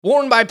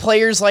Worn by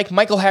players like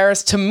Michael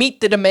Harris to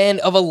meet the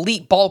demand of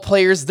elite ball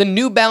players, the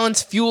New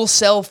Balance Fuel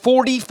Cell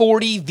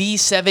 4040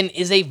 V7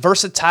 is a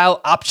versatile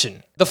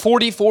option. The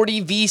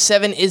 4040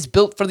 V7 is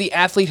built for the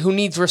athlete who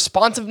needs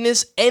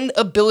responsiveness and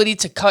ability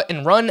to cut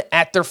and run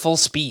at their full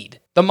speed.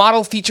 The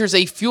model features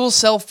a fuel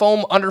cell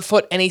foam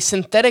underfoot and a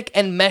synthetic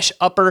and mesh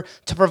upper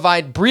to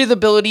provide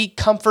breathability,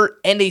 comfort,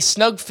 and a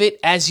snug fit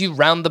as you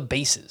round the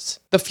bases.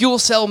 The fuel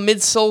cell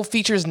midsole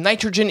features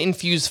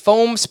nitrogen-infused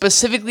foam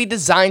specifically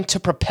designed to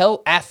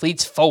propel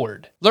athletes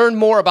forward. Learn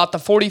more about the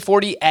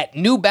 4040 at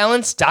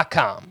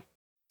newbalance.com.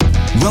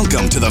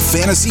 Welcome to the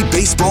Fantasy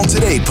Baseball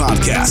Today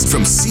podcast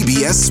from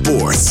CBS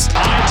Sports.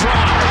 High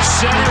drive,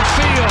 center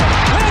field,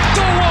 hit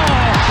the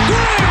wall,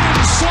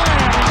 grand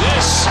slam.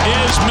 This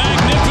is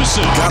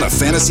magnificent. Got a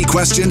fantasy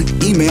question?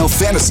 Email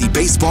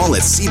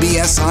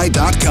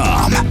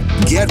fantasybaseball@cbsi.com.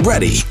 Get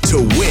ready to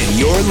win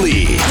your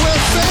league. Where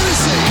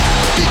fantasy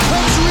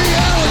becomes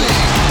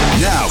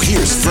reality. Now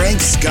here's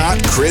Frank,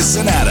 Scott, Chris,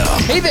 and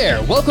Adam. Hey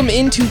there, welcome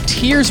into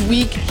Tiers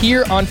Week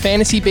here on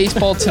Fantasy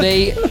Baseball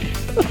Today.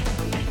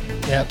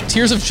 Yeah,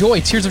 tears of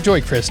joy,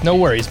 Chris. No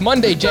worries.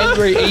 Monday,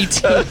 January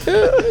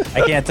 18th.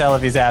 I can't tell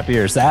if he's happy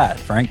or sad,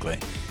 frankly.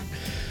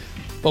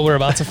 But we're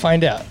about to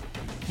find out.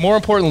 More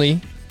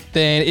importantly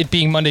than it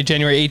being Monday,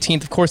 January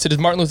 18th, of course, it is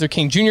Martin Luther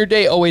King Jr.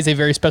 Day, always a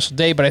very special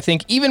day, but I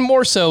think even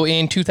more so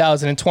in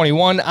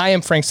 2021. I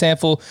am Frank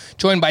Sample,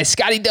 joined by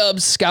Scotty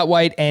Dubs, Scott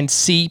White, and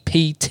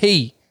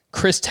CPT,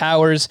 Chris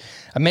Towers.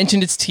 I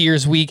mentioned it's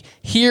Tiers Week.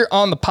 Here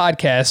on the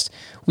podcast,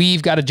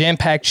 we've got a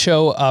jam-packed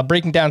show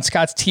breaking down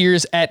Scott's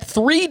tiers at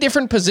 3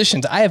 different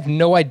positions. I have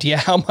no idea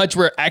how much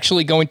we're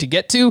actually going to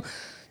get to.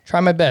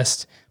 Try my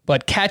best.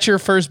 But catcher,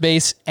 first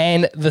base,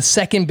 and the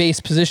second base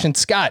position.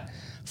 Scott,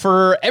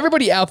 for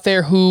everybody out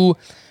there who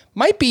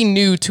might be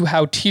new to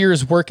how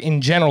tiers work in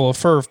general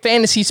for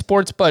fantasy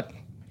sports, but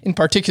in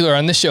particular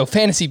on this show,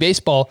 fantasy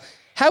baseball,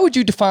 how would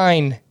you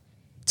define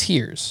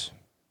tiers?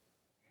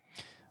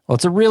 Well,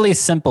 it's a really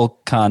simple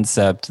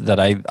concept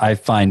that I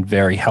find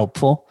very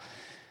helpful.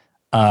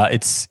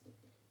 It's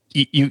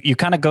you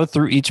kind of go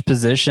through each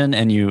position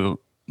and you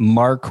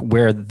mark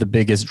where the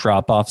biggest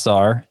drop-offs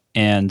are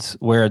and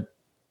where,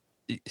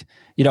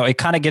 it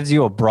kind of gives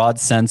you a broad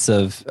sense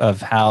of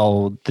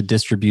how the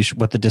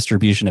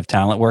distribution of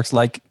talent looks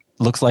like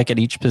at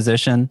each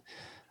position,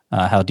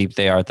 how deep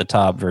they are at the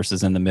top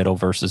versus in the middle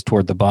versus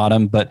toward the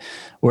bottom. But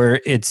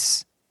where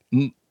its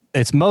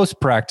most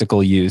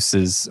practical use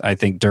is, I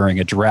think, during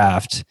a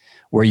draft,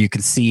 where you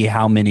can see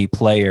how many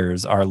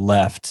players are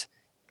left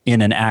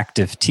in an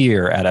active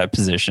tier at a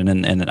position.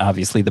 And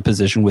obviously the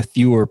position with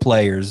fewer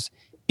players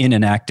in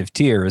an active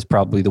tier is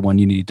probably the one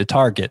you need to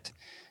target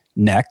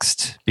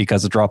next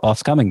because the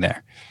drop-off's coming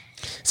there.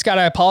 Scott,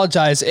 I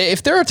apologize.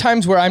 If there are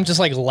times where I'm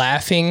just like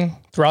laughing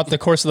throughout the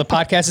course of the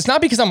podcast, it's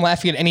not because I'm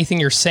laughing at anything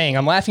you're saying.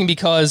 I'm laughing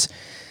because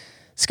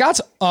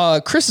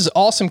Chris's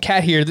awesome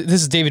cat here.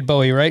 This is David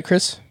Bowie, right,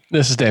 Chris?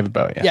 This is David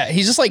Bowie. Yeah,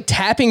 he's just like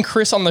tapping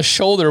Chris on the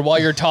shoulder while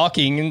you're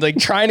talking and like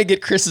trying to get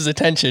Chris's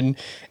attention,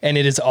 and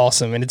it is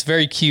awesome and it's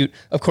very cute.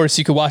 Of course,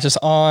 you can watch us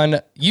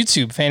on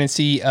YouTube,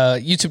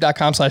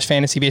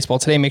 youtube.com/fantasy baseball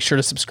today. Make sure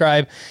to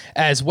subscribe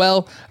as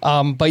well.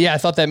 But yeah, I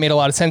thought that made a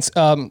lot of sense.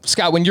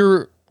 Scott, when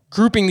you're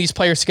grouping these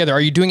players together,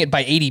 are you doing it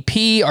by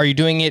ADP? Are you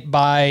doing it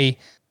by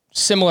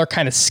similar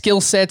kind of skill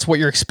sets? What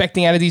you're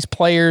expecting out of these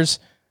players?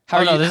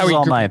 This is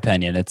all my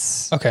opinion.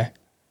 It's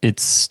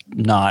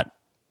not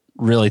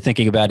really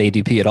thinking about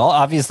ADP at all.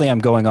 Obviously, I'm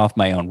going off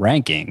my own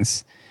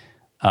rankings.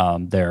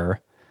 They're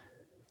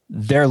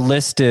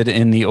listed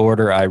in the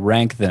order I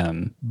rank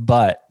them,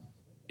 but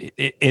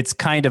it's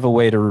kind of a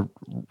way to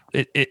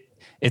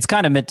it's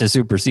kind of meant to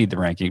supersede the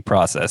ranking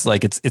process.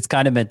 Like it's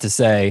kind of meant to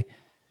say,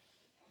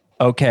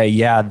 okay,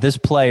 yeah, this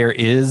player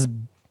is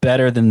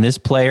better than this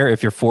player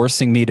if you're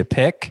forcing me to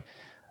pick.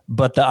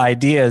 But the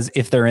idea is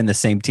if they're in the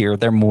same tier,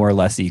 they're more or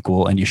less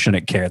equal, and you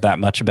shouldn't care that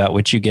much about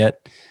what you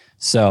get.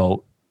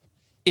 So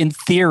in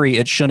theory,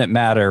 it shouldn't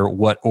matter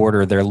what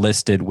order they're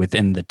listed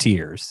within the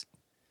tiers.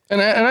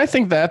 And I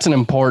think that's an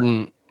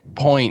important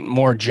point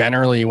more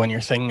generally when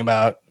you're thinking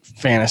about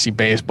fantasy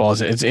baseball.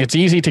 It's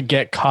easy to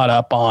get caught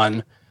up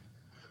on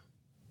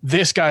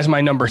this guy's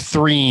my number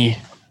 3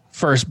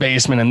 first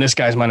baseman and this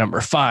guy's my number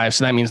 5.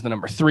 So that means the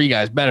number 3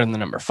 guy is better than the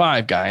number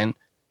 5 guy. And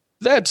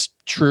that's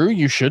true.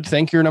 You should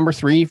think your number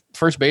 3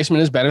 first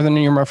baseman is better than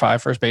your number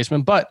 5 first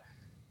baseman. But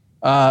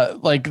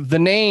like the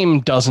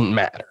name doesn't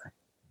matter.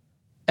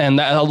 And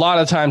that, a lot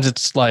of times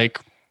it's like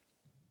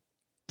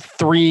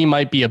 3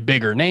 might be a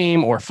bigger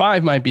name or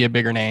 5 might be a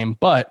bigger name.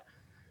 But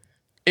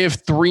if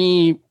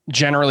 3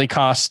 generally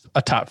costs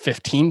a top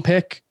 15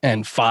 pick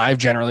and 5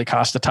 generally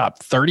costs a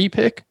top 30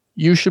 pick,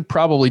 you should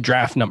probably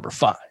draft number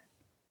 5,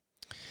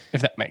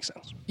 if that makes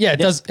sense. Yeah, it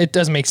does. It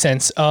does make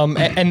sense.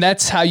 And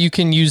that's how you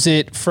can use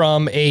it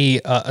from a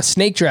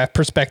snake draft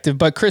perspective.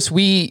 But Chris,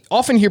 we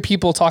often hear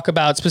people talk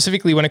about,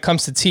 specifically when it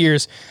comes to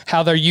tiers,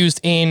 how they're used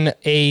in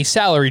a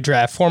salary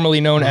draft, formerly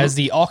known as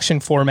the auction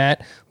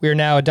format. We are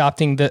now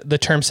adopting the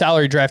term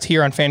salary draft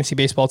here on Fantasy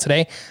Baseball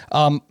Today.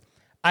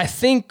 I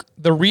think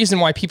the reason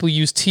why people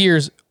use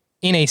tiers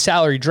in a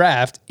salary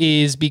draft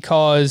is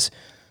because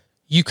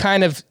you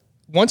kind of,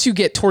 once you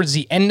get towards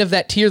the end of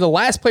that tier, the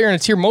last player in a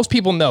tier, most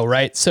people know,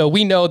 right? So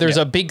we know there's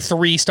a big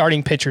three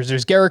starting pitchers.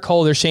 There's Garrett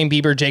Cole, there's Shane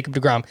Bieber, Jacob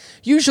deGrom.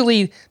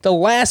 Usually the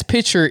last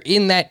pitcher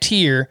in that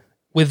tier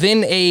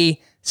within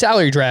a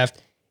salary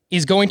draft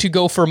is going to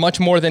go for much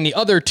more than the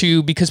other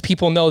two because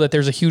people know that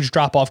there's a huge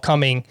drop-off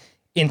coming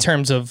in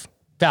terms of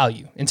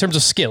value, in terms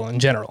of skill in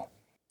general.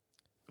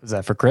 Was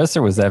that for Chris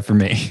or was that for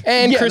me?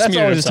 And Chris, that's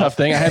always a tough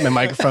thing. I had my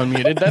microphone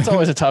muted. That's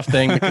always a tough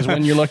thing because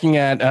when you're looking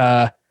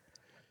at,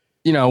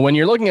 when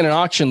you're looking at an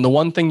auction, the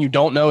one thing you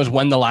don't know is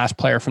when the last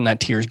player from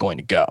that tier is going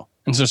to go.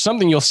 And so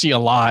something you'll see a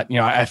lot,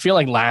 I feel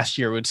like last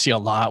year we would see a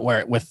lot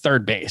where with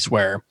third base,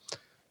 where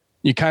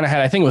you kind of had,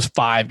 I think it was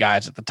 5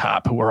 guys at the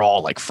top who were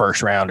all like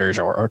first rounders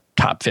or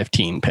top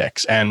 15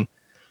 picks. And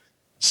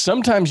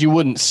sometimes you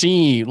wouldn't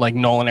see like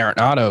Nolan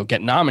Arenado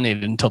get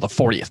nominated until the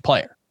 40th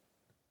player.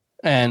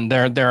 And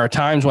there are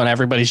times when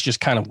everybody's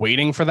just kind of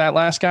waiting for that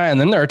last guy. And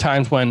then there are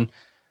times when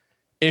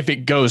if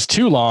it goes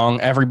too long,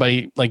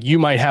 everybody, like you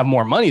might have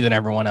more money than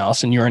everyone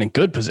else and you're in a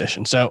good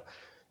position. So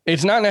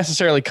it's not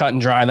necessarily cut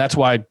and dry. That's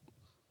why,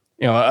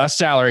 a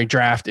salary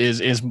draft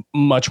is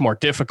much more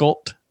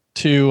difficult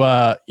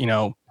to,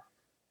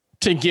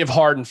 to give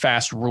hard and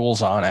fast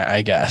rules on it,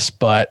 I guess.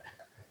 But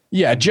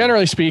yeah,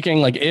 generally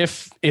speaking, like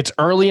if it's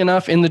early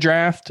enough in the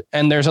draft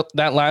and there's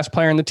that last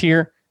player in the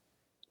tier,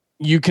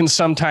 you can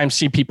sometimes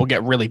see people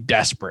get really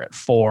desperate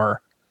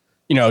for,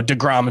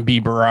 deGrom and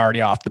Bieber are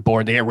already off the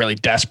board. They get really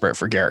desperate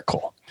for Garrett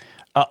Cole.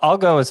 I'll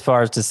go as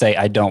far as to say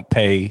I don't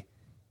pay,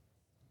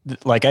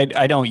 like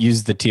I don't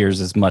use the tiers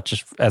as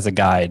much as a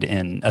guide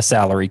in a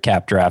salary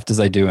cap draft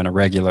as I do in a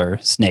regular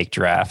snake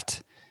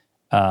draft.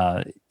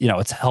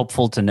 It's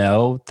helpful to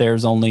know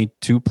there's only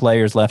 2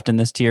 players left in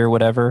this tier,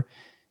 whatever,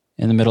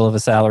 in the middle of a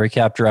salary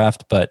cap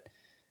draft, but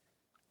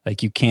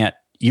like you're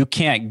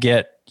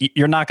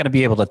not going to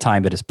be able to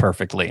time it as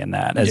perfectly in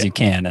that as you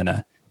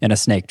can in a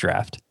snake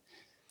draft.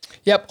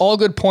 Yep, all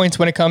good points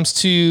when it comes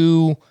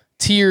to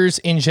tiers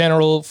in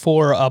general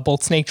for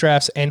both snake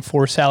drafts and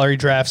for salary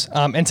drafts.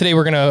 And today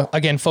we're going to,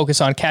 again,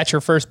 focus on catcher,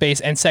 first base,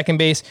 and second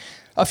base.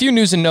 A few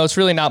news and notes,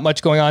 really not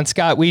much going on.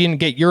 Scott, we didn't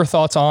get your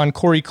thoughts on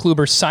Corey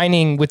Kluber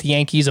signing with the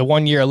Yankees, a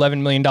 1-year,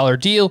 $11 million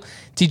deal.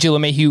 DJ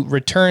LeMahieu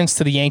returns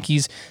to the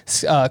Yankees.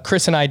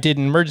 Chris and I did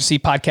an emergency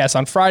podcast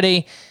on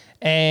Friday,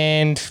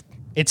 and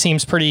it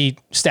seems pretty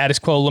status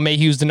quo.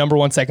 LeMahieu's the number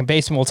 1 second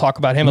baseman. We'll talk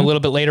about him a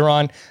little bit later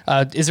on.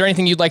 Is there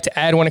anything you'd like to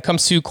add when it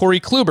comes to Corey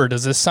Kluber?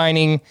 Does this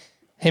signing,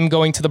 him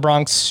going to the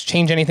Bronx,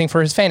 change anything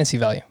for his fantasy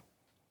value?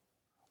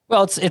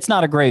 Well, it's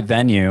not a great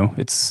venue.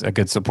 It's a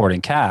good supporting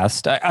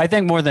cast. I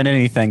think more than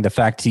anything, the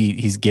fact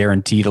he's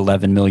guaranteed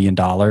 $11 million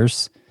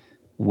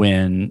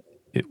when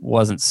it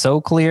wasn't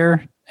so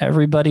clear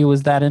everybody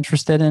was that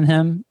interested in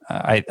him.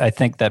 I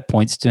think that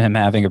points to him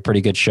having a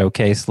pretty good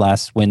showcase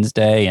last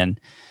Wednesday. And,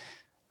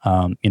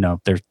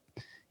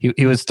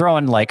 he was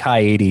throwing like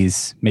high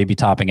 80s, maybe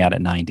topping out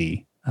at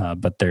 90.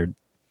 But the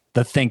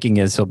thinking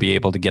is he'll be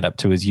able to get up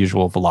to his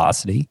usual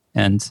velocity.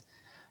 And,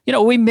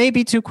 we may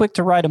be too quick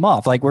to write him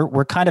off. Like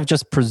we're kind of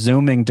just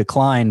presuming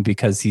decline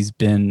because he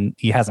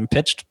hasn't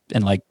pitched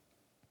in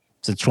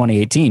since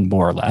 2018,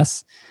 more or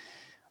less.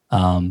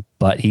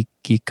 But he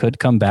could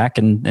come back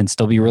and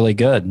still be really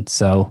good.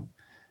 So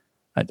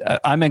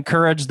I'm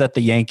encouraged that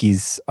the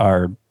Yankees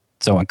are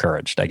so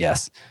encouraged, I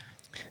guess.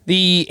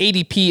 The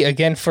ADP,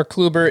 again, for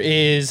Kluber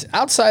is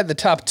outside the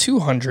top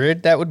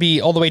 200. That would be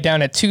all the way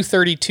down at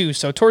 232.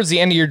 So towards the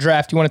end of your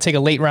draft, you want to take a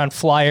late round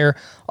flyer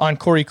on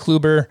Corey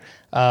Kluber.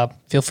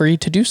 Feel free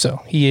to do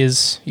so. He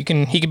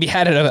can be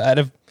had at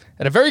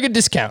a very good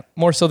discount,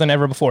 more so than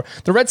ever before.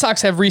 The Red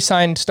Sox have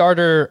re-signed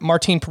starter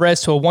Martin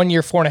Perez to a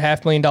 1-year,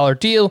 $4.5 million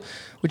deal,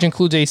 which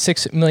includes a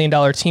 $6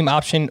 million team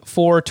option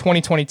for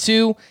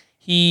 2022.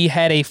 He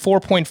had a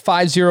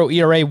 4.50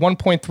 ERA,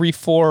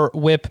 1.34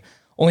 WHIP,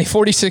 only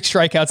 46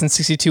 strikeouts and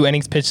 62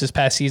 innings pitched this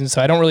past season,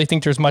 so I don't really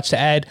think there's much to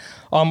add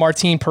on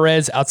Martin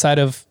Perez outside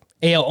of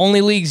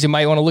AL-only leagues. You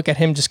might want to look at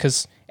him just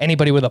because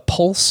anybody with a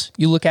pulse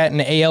you look at in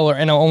the AL or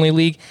NL-only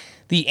league.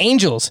 The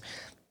Angels.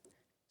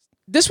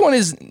 This one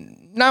is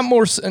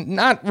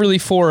not really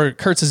for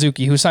Kurt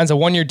Suzuki, who signs a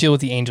 1-year deal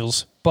with the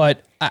Angels,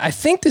 but I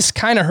think this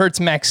kind of hurts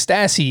Max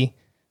Stassi,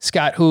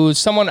 Scott, who's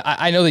someone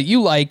I know that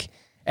you like,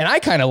 and I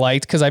kind of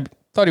liked because I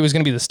thought he was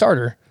going to be the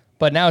starter,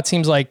 but now it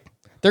seems like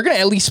they're going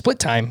to at least split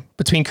time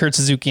between Kurt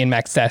Suzuki and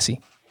Max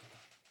Stassi.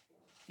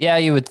 Yeah,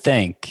 you would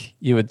think.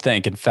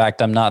 In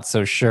fact, I'm not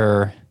so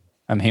sure.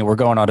 I mean, we're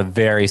going on a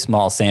very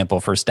small sample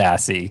for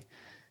Stassi,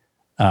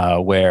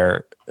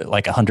 where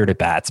like 100 at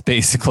bats,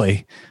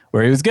 basically,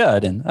 where he was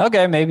good. And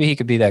okay, maybe he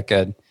could be that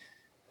good.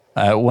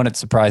 It wouldn't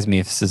surprise me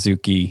if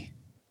Suzuki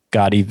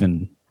got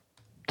even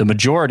the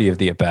majority of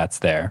the at bats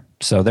there.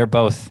 So they're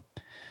both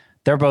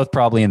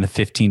probably in the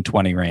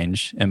 15-20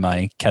 range in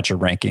my catcher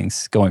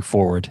rankings going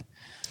forward.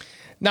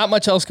 Not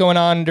much else going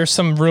on. There's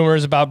some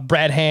rumors about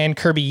Brad Hand,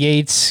 Kirby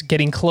Yates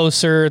getting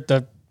closer.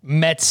 The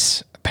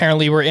Mets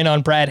apparently we're in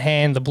on Brad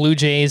Hand. The Blue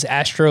Jays,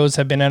 Astros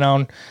have been in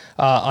on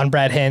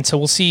Brad Hand. So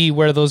we'll see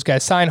where those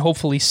guys sign,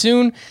 hopefully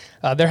soon.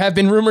 There have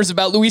been rumors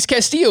about Luis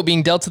Castillo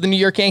being dealt to the New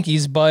York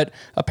Yankees, but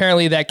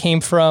apparently that came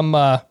from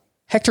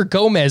Hector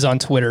Gomez on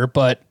Twitter,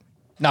 but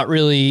not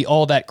really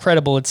all that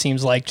credible, it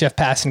seems like. Jeff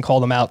Passan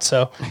called him out,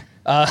 so...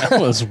 that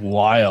was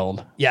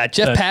wild. Yeah,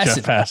 Jeff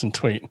Passan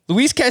tweet.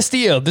 Luis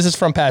Castillo, this is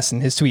from Passan,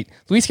 his tweet.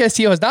 Luis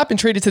Castillo has not been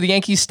traded to the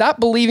Yankees.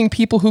 Stop believing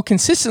people who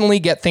consistently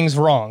get things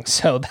wrong.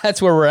 So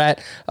that's where we're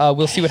at.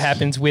 We'll see what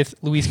happens with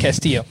Luis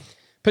Castillo.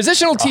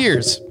 Positional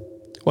tiers.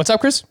 What's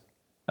up, Chris?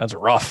 That's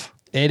rough.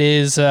 It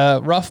is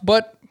rough,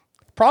 but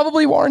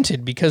probably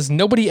warranted because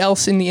nobody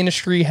else in the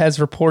industry has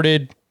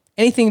reported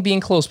anything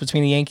being close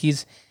between the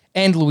Yankees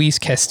and Luis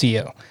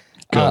Castillo.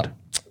 Good.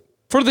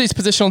 For these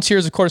positional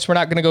tiers, of course, we're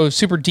not going to go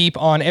super deep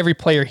on every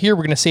player here.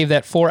 We're going to save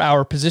that for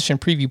our position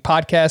preview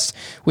podcast,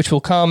 which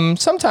will come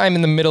sometime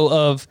in the middle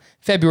of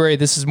February.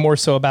 This is more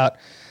so about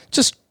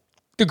just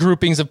the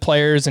groupings of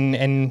players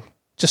and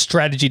just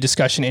strategy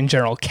discussion in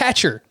general.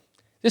 Catcher.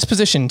 This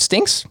position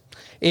stinks.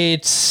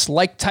 It's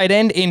like tight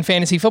end in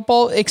fantasy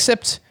football,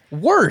 except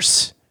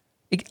worse.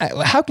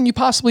 How can you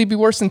possibly be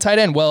worse than tight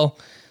end? Well,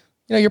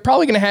 you're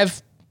probably going to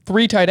have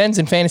 3 tight ends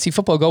in fantasy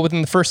football go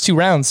within the first 2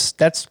 rounds.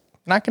 That's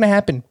not going to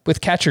happen with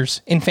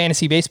catchers in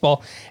fantasy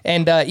baseball.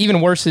 And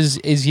even worse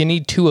is you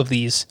need 2 of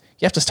these.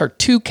 You have to start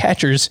 2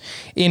 catchers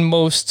in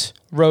most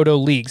roto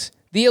leagues.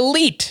 The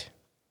elite.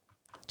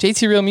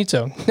 JT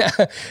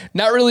Realmuto.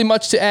 Not really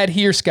much to add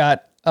here,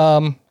 Scott.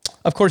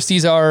 Of course,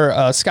 these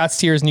are Scott's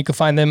tiers, and you can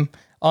find them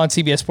on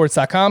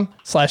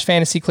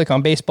cbssports.com/fantasy. Click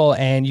on baseball,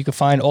 and you can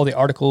find all the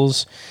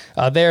articles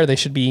there. They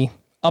should be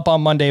up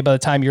on Monday by the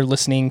time you're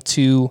listening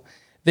to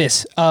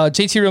this.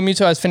 JT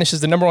Realmuto has finished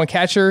as the number 1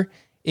 catcher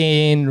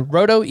in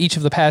Roto each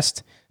of the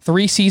past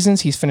 3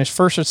 seasons. He's finished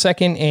first or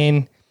second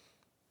in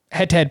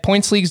head-to-head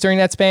points leagues during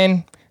that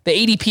span. The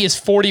ADP is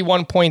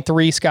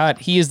 41.3, Scott.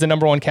 He is the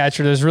number 1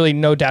 catcher. There's really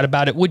no doubt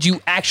about it. Would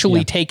you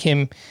actually take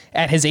him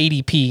at his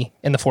ADP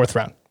in the 4th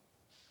round?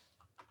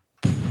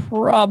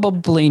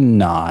 Probably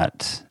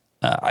not.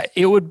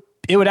 It would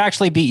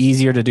actually be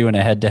easier to do in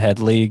a head-to-head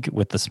league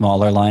with the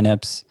smaller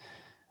lineups,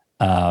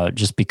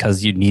 just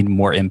because you need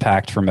more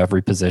impact from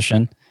every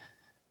position.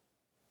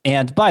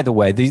 And by the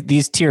way,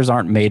 these tiers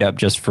aren't made up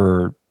just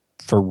for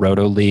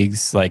roto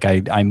leagues. Like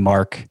I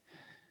mark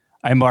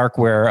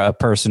where a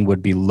person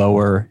would be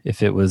lower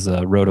if it was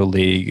a roto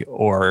league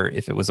or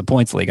if it was a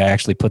points league. I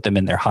actually put them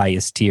in their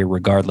highest tier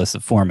regardless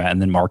of format, and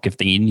then mark if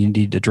you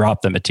need to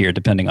drop them a tier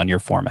depending on your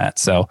format.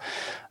 So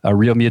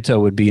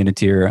Realmuto would be in a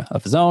tier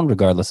of his own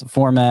regardless of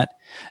format.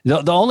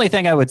 The only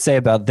thing I would say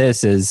about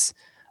this is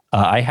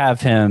I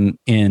have him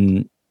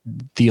in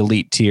the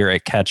elite tier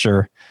at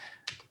catcher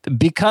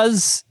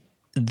because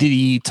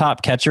the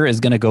top catcher is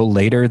going to go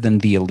later than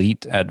the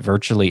elite at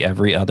virtually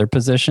every other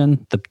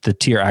position. The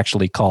tier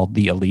actually called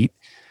the elite.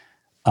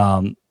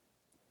 I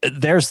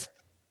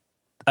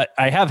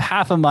have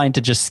half a mind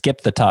to just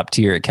skip the top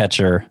tier at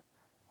catcher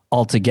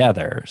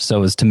altogether,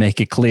 so as to make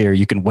it clear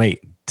you can wait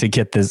to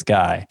get this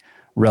guy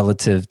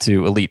relative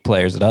to elite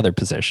players at other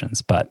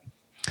positions. But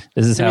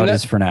this is how it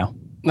is for now.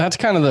 That's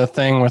kind of the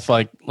thing with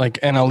like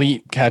an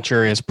elite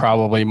catcher is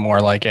probably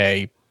more like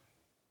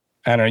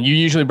I don't know. You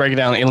usually break it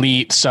down: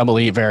 elite,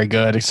 sub-elite, very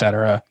good,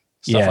 etc.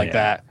 Stuff like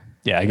that.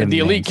 Yeah, the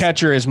elite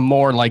catcher is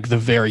more like the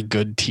very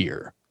good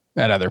tier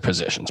at other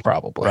positions,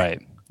 probably.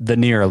 Right. The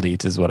near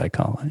elite is what I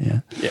call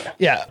it.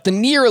 Yeah. The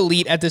near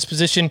elite at this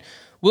position: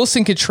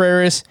 Wilson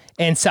Contreras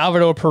and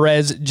Salvador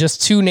Perez.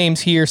 Just 2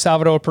 names here.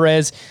 Salvador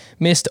Perez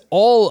missed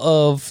all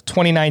of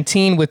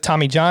 2019 with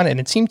Tommy John, and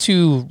it seemed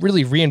to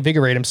really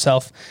reinvigorate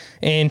himself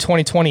in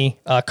 2020.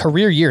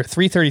 Career year: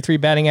 333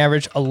 batting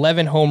average,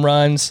 11 home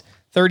runs,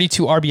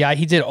 32 RBI.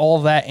 He did all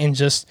of that in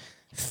just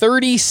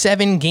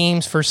 37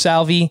 games for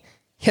Salvi.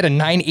 He had a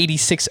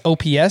 986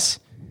 OPS.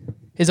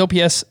 His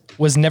OPS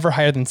was never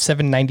higher than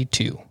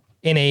 792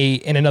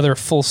 in another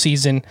full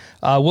season.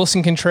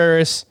 Wilson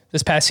Contreras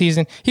this past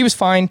season, he was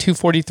fine.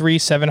 243,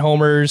 7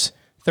 homers,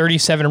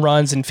 37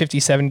 runs in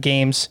 57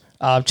 games.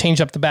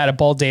 Changed up the bat at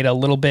ball data a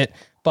little bit,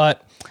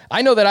 but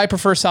I know that I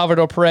prefer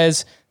Salvador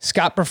Perez.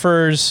 Scott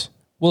prefers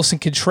Wilson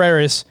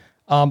Contreras.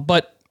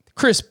 But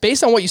Chris,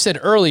 based on what you said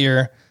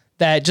earlier,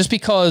 that just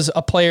because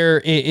a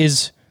player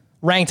is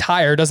ranked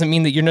higher doesn't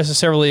mean that you're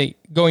necessarily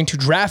going to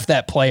draft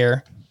that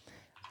player.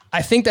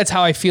 I think that's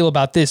how I feel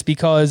about this,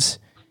 because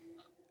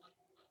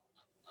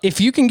if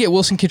you can get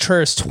Wilson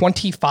Contreras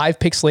 25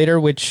 picks later,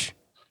 which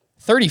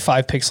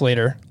 35 picks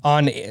later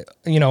on,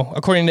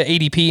 according to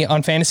ADP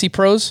on Fantasy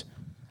Pros,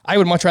 I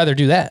would much rather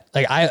do that.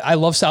 Like I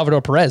love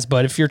Salvador Perez,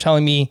 but if you're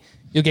telling me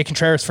you'll get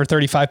Contreras for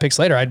 35 picks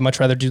later, I'd much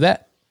rather do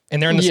that.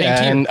 And they're in the same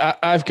tier. And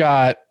I've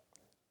got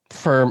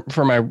for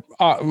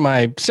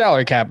my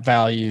salary cap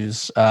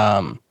values,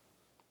 I've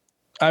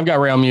got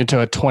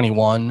Realmuto at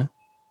 21.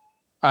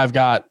 I've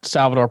got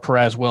Salvador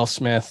Perez, Will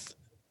Smith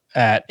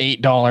at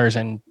 $8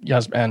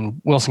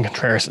 and Wilson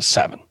Contreras at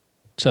 $7.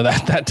 So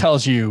that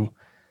tells you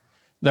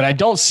that I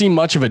don't see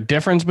much of a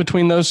difference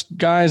between those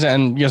guys,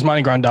 and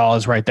Yasmani Grandal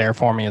is right there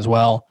for me as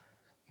well.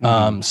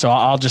 So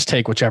I'll just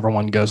take whichever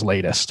one goes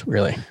latest,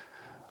 really.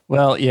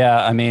 Well,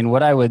 yeah, I mean,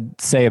 what I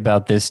would say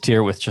about this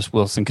tier with just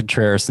Wilson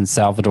Contreras and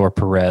Salvador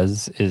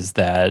Perez is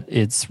that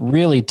it's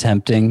really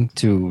tempting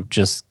to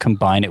just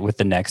combine it with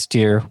the next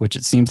tier, which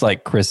it seems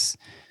like Chris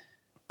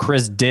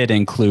did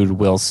include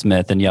Will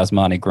Smith and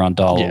Yasmani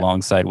Grandal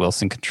alongside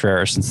Wilson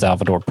Contreras and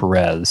Salvador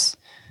Perez.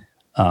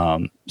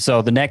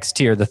 So the next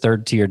tier, the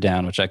third tier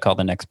down, which I call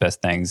the next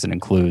best things, it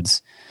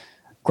includes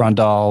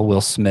Grandal, Will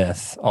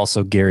Smith,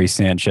 also Gary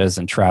Sanchez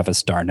and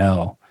Travis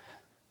d'Arnaud.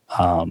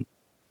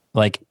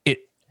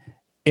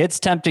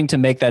 It's tempting to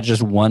make that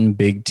just one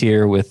big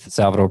tier with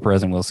Salvador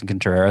Perez and Wilson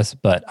Contreras,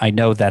 but I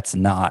know that's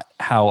not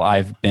how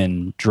I've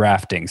been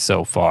drafting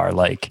so far.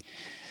 Like,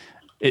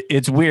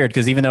 it's weird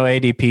because even though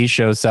ADP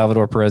shows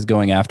Salvador Perez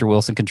going after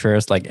Wilson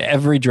Contreras, like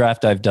every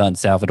draft I've done,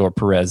 Salvador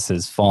Perez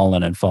has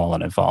fallen and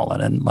fallen and fallen.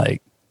 And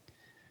like,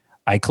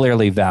 I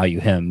clearly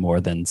value him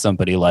more than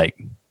somebody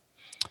like,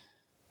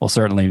 well,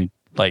 certainly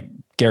like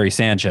Gary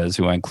Sanchez,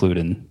 who I include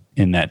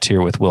in that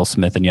tier with Will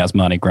Smith and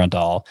Yasmani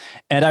Grandal.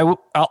 And I'll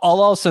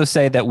also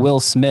say that Will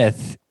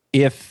Smith,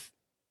 if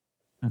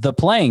the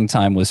playing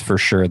time was for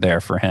sure there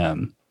for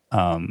him,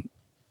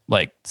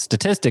 like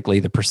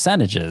statistically, the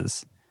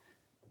percentages,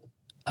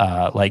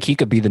 like he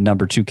could be the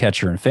number 2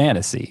 catcher in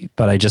fantasy,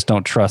 but I just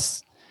don't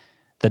trust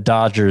the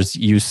Dodgers'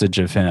 usage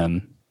of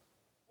him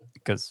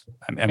because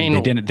I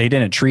mean they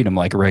didn't treat him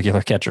like a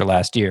regular catcher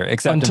last year,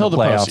 except until in the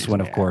playoffs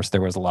when, of course,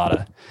 there was a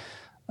lot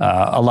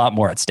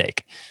more at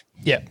stake.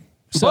 Yeah.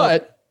 So,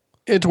 but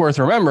it's worth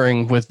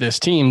remembering with this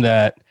team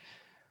that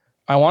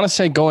I want to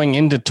say going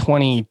into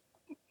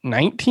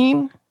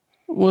 2019,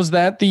 was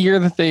that the year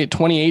that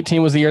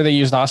 2018 was the year they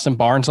used Austin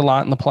Barnes a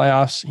lot in the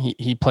playoffs.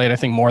 He played, I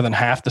think, more than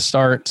half the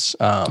starts.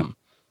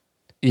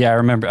 Yeah, I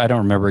remember. I don't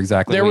remember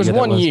exactly. There was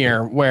one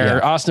year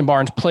where Austin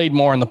Barnes played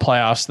more in the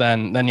playoffs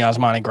than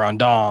Yasmani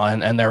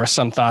Grandal. And there was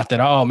some thought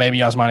that, maybe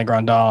Yasmani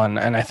Grandal.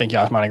 And I think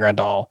Yasmani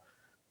Grandal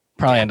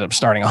probably ended up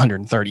starting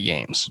 130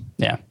 games.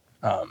 Yeah.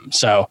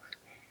 So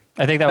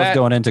I think that was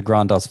going into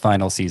Grandal's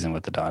final season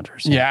with the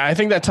Dodgers. Yeah, I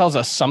think that tells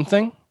us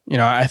something.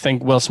 I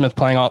think Will Smith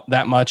playing all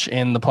that much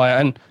in the play.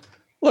 And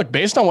look,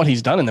 based on what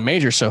he's done in the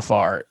majors so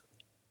far,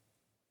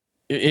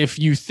 if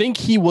you think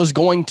he was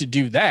going to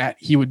do that,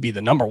 he would be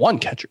the number 1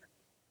 catcher.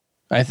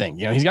 I think,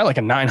 he's got like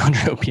a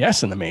 900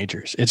 OPS in the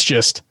majors. It's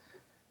just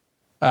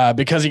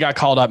because he got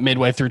called up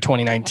midway through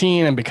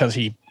 2019 and because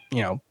he,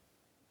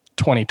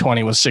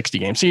 2020 was 60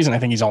 game season. I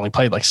think he's only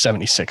played like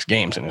 76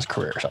 games in his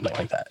career or something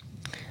like that.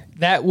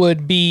 That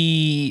would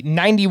be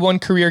 91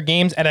 career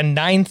games at a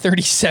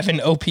 937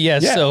 OPS. Yeah.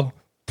 So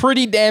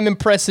pretty damn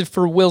impressive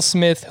for Will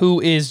Smith, who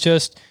is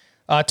just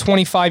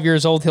 25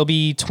 years old. He'll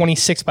be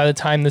 26 by the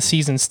time the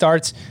season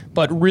starts,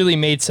 but really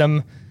made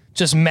some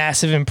just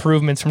massive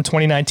improvements from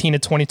 2019 to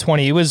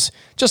 2020. It was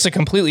just a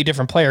completely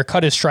different player.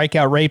 Cut his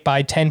strikeout rate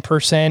by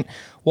 10%,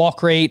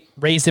 walk rate,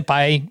 raised it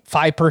by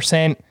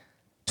 5%,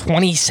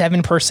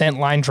 27%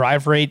 line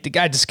drive rate. The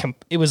guy just,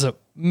 it was a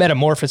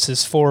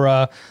metamorphosis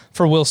for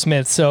Will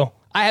Smith. So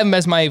I have him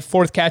as my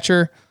 4th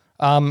catcher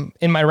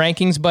in my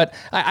rankings, but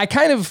I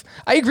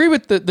agree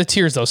with the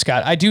tiers though,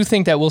 Scott. I do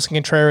think that Wilson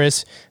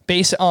Contreras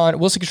and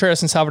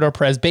Salvador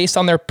Perez, based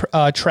on their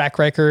track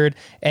record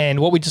and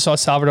what we just saw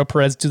Salvador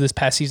Perez do this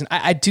past season,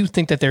 I do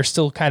think that they're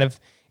still kind of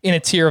in a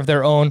tier of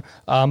their own.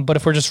 But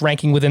if we're just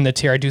ranking within the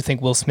tier, I do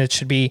think Will Smith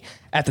should be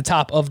at the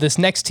top of this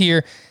next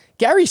tier.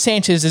 Gary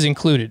Sanchez is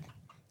included,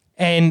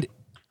 and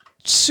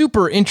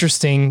super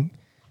interesting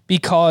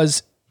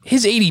because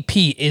his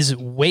ADP is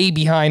way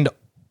behind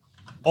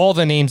all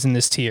the names in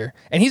this tier.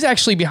 And he's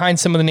actually behind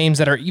some of the names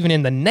that are even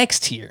in the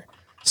next tier.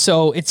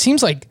 So it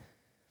seems like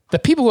the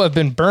people who have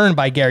been burned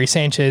by Gary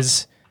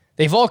Sanchez,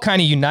 they've all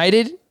kind of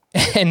united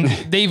and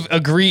they've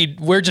agreed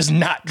we're just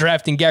not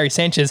drafting Gary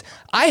Sanchez.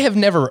 I have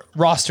never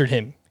rostered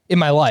him in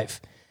my life.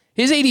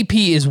 His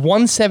ADP is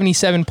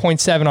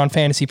 177.7 on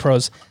Fantasy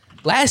Pros.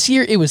 Last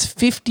year, it was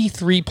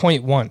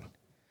 53.1.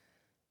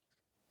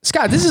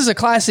 Scott, this is a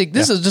classic.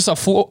 This is just a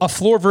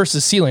floor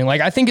versus ceiling.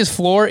 Like, I think his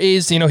floor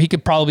is, he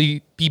could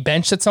probably be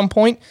benched at some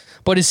point,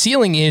 but his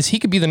ceiling is he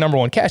could be the number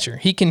 1 catcher.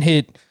 He can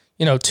hit,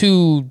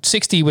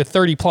 260 with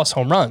 30 plus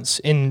home runs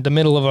in the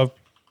middle of a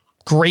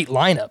great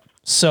lineup.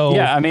 So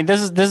yeah, I mean, this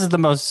is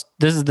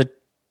the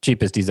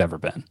cheapest he's ever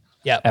been.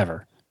 Yeah,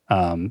 ever.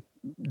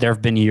 There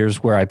have been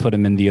years where I put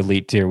him in the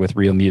elite tier with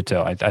Real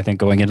Muto. I think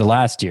going into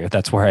last year,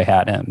 that's where I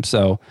had him.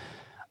 So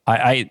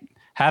I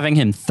having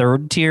him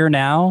 3rd tier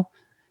now.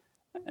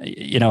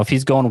 If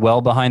he's going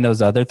well behind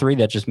those other 3,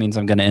 that just means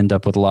I'm going to end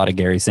up with a lot of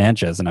Gary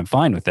Sanchez, and I'm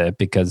fine with it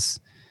because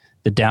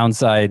the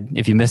downside,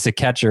 if you miss a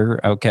catcher,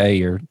 okay,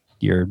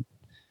 you're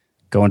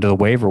going to the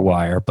waiver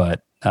wire,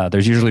 but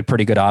there's usually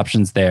pretty good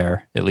options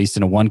there, at least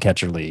in a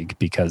 1-catcher league,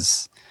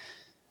 because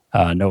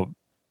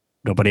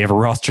nobody ever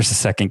rosters a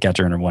 2nd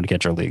catcher in a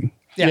 1-catcher league.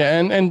 Yeah,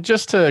 and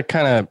just to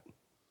kind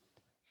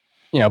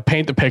of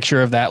paint the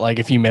picture of that, like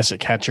if you miss a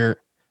catcher,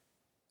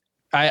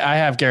 I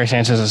have Gary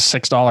Sanchez as a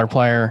 $6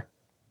 player.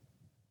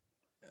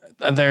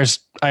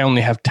 I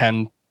only have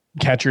 10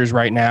 catchers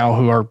right now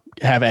who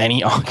have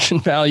any auction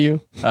value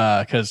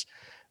because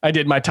I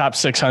did my top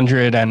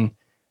 600 and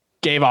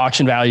gave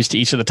auction values to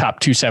each of the top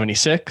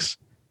 276.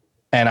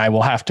 And I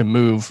will have to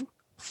move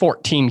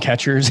 14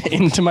 catchers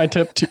into my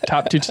top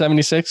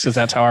 276 because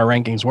that's how our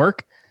rankings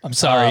work. I'm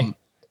sorry.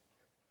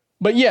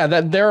 But yeah,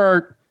 that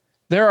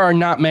there are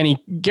not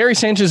many. Gary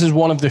Sanchez is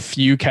one of the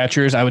few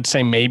catchers, I would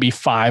say maybe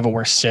 5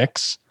 or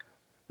 6,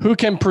 who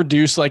can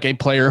produce like a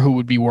player who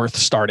would be worth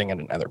starting at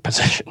another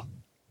position.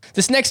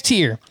 This next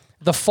tier,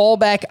 the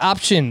fallback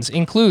options,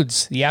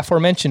 includes the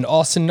aforementioned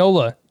Austin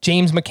Nola,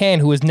 James McCann,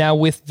 who is now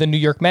with the New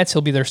York Mets.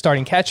 He'll be their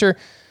starting catcher,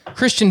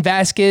 Christian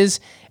Vasquez,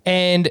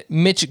 and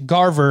Mitch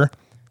Garver.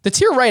 The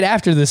tier right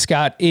after this,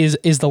 Scott, is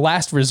the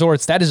last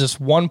resorts. That is just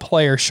one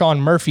player, Sean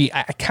Murphy.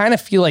 I kind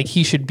of feel like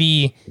he should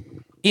be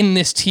in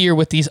this tier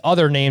with these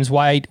other names.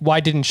 Why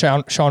didn't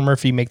Sean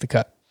Murphy make the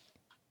cut?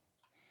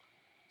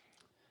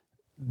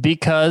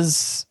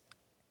 Because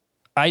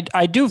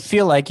I do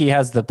feel like he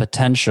has the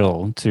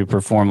potential to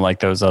perform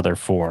like those other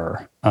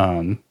 4,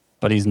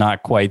 but he's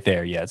not quite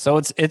there yet. So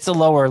it's a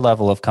lower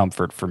level of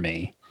comfort for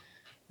me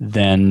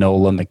than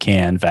Nola,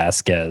 McCann,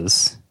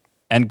 Vasquez,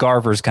 and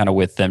Garver's kind of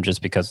with them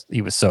just because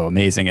he was so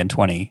amazing in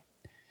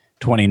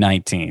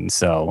 2019.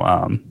 So,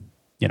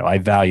 I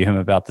value him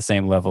about the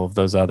same level of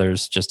those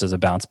others just as a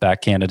bounce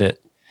back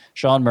candidate.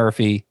 Sean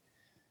Murphy.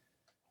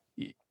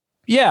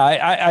 Yeah,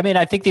 I mean,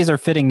 I think these are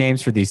fitting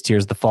names for these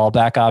tiers, the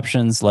fallback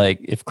options. Like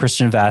if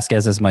Christian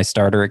Vasquez is my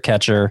starter at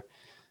catcher,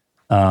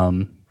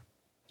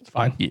 It's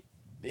fine.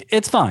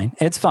 It's fine.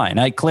 It's fine.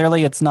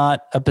 It's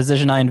not a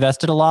position I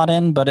invested a lot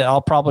in, but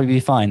I'll probably be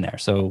fine there.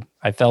 So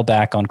I fell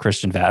back on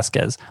Christian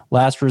Vasquez.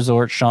 Last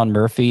resort, Sean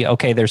Murphy.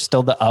 Okay, there's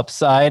still the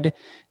upside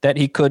that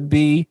he could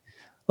be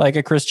like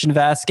a Christian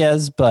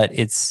Vasquez, but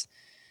it's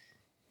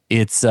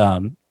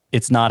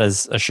not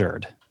as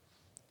assured.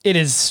 It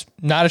is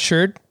not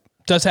assured.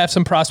 Does have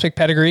some prospect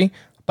pedigree,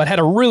 but had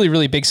a really,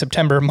 really big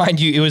September. Mind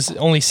you, it was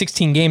only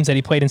 16 games that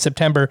he played in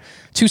September.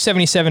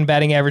 277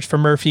 batting average for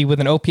Murphy with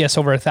an OPS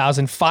over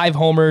 1,000, 5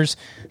 homers,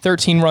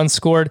 13 runs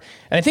scored.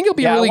 And I think it'll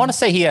be I want to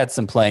say he had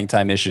some playing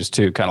time issues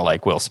too, kind of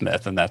like Will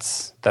Smith, and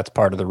that's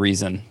part of the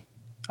reason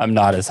I'm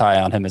not as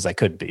high on him as I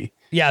could be.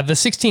 Yeah, the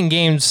 16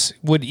 games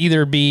would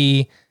either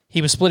be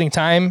he was splitting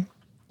time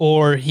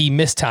or he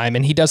missed time,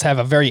 and he does have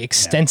a very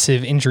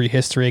extensive injury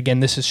history. Again,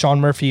 this is Sean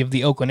Murphy of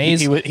the Oakland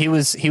A's.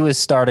 He was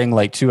starting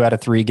like 2 out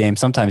of 3 games,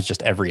 sometimes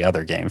just every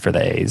other game for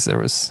the A's. There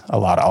was a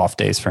lot of off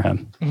days for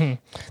him. Mm-hmm.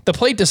 The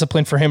plate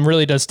discipline for him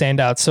really does stand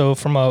out. So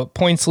from a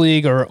points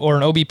league or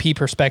an OBP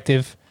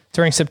perspective,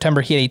 during September,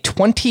 he had a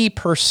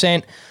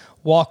 20%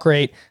 walk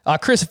rate.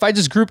 Chris, if I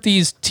just group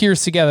these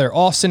tiers together,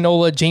 Austin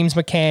Nola, James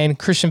McCann,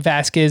 Christian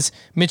Vasquez,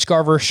 Mitch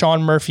Garver,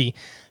 Sean Murphy,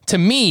 to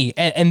me,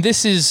 and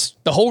this is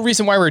the whole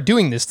reason why we're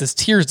doing this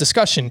tiers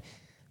discussion,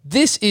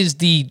 this is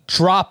the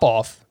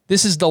drop-off.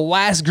 This is the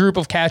last group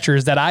of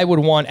catchers that I would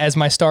want as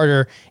my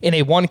starter in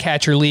a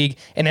 1-catcher league,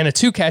 and in a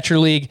 2-catcher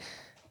league,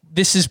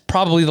 this is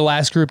probably the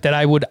last group that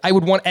I would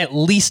want at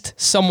least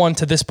someone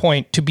to this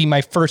point to be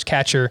my first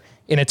catcher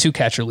in a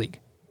 2-catcher league.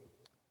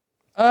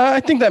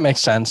 I think that makes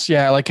sense.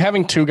 Yeah, like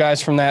having 2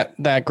 guys from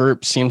that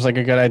group seems like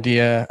a good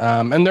idea.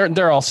 And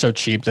they're all so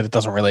cheap that it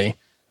doesn't really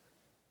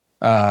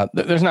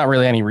there's not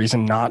really any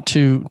reason not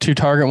to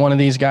target one of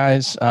these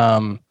guys.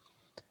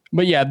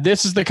 But yeah,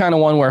 this is the kind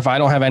of one where if I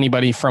don't have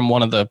anybody from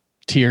one of the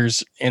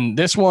tiers in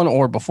this one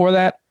or before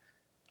that,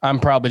 I'm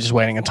probably just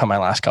waiting until my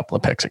last couple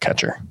of picks at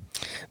catcher.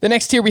 The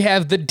next tier we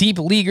have the deep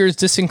leaguers.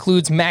 This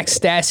includes Max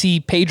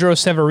Stassi, Pedro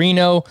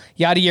Severino,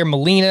 Yadier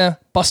Molina,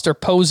 Buster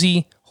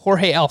Posey,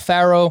 Jorge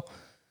Alfaro,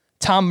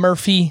 Tom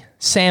Murphy,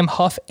 Sam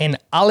Huff, and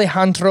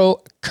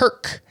Alejandro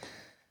Kirk.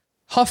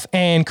 Huff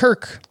and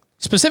Kirk,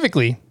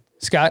 specifically,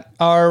 Scott,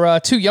 are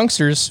 2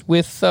 youngsters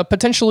with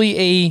potentially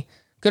a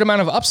good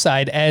amount of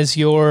upside as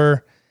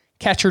your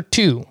catcher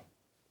 2.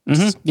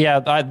 Mm-hmm.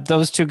 Yeah,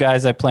 those 2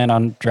 guys I plan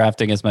on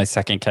drafting as my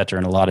second catcher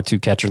in a lot of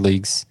 2-catcher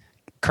leagues.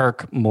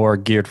 Kirk more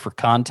geared for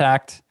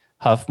contact,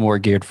 Huff more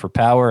geared for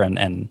power,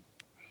 and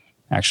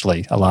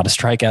actually a lot of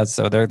strikeouts.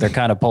 So they're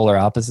kind of polar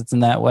opposites in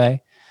that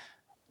way.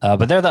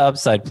 But they're the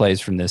upside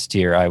plays from this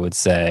tier, I would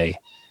say.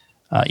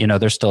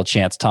 There's still a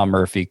chance Tom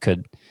Murphy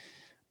could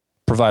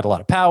provide a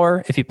lot of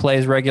power if he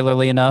plays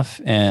regularly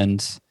enough,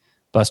 and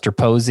Buster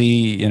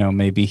Posey,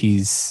 maybe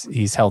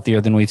he's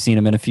healthier than we've seen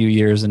him in a few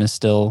years and is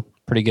still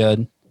pretty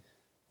good.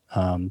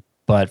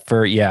 But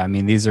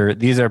these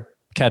are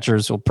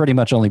catchers will pretty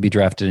much only be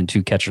drafted in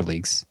 2-catcher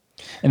leagues.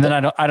 And then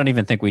I don't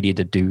even think we need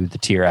to do the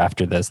tier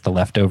after this, the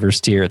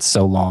leftovers tier. It's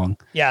so long.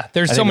 Yeah,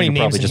 there's so many names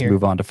probably in just here.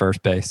 Move on to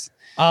first base.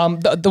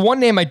 The one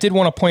name I did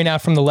want to point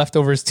out from the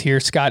leftovers tier,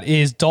 Scott,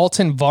 is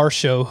Dalton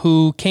Varsho,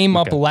 who came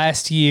up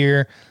last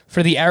year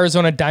for the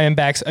Arizona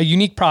Diamondbacks, a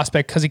unique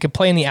prospect because he could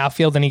play in the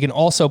outfield and he can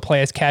also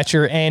play as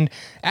catcher. And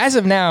as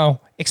of now,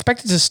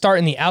 expected to start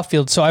in the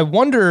outfield. So I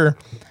wonder,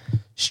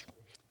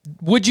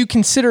 would you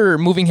consider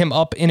moving him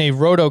up in a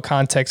roto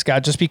context,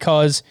 Scott, just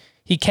because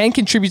he can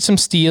contribute some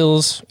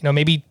steals,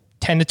 maybe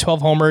 10 to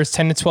 12 homers,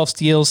 10 to 12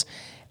 steals.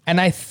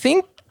 And I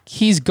think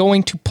he's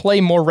going to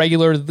play more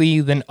regularly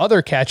than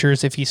other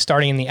catchers if he's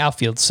starting in the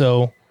outfield.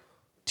 So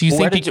Do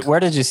you think where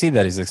did you see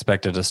that he's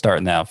expected to start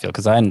in the outfield?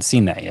 Because I hadn't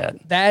seen that yet.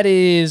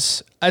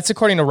 that's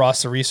according to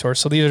Roster Resource.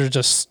 So these are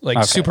just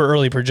like super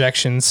early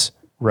projections.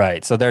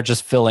 Right. So they're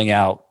just filling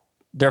out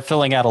a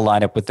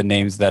lineup with the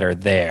names that are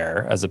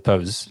there, as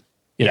opposed,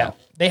 you know.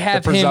 They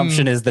have the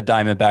presumption is the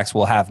Diamondbacks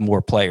will have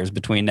more players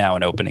between now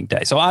and opening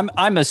day. So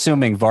I'm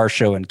assuming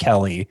Varsho and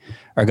Kelly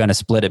are going to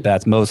split at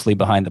bats mostly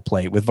behind the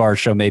plate, with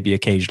Varsho maybe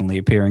occasionally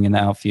appearing in the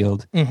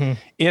outfield. Mm-hmm.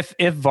 If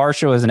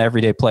Varsho is an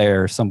everyday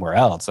player somewhere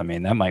else, I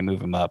mean, that might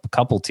move him up a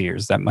couple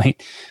tiers.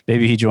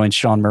 Maybe he joins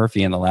Sean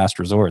Murphy in the last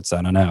resorts.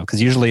 I don't know,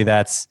 because usually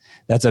that's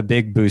a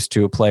big boost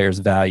to a player's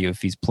value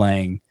if he's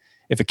playing.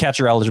 If a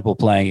catcher eligible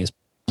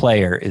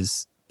player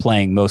is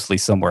playing mostly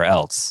somewhere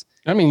else.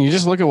 I mean, you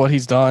just look at what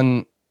he's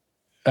done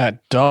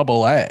at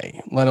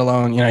Double-A, let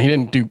alone, he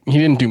didn't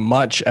do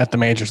much at the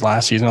majors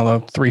last season, although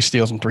 3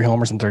 steals and 3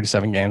 homers in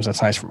 37 games.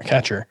 That's nice from a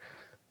catcher.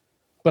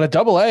 But at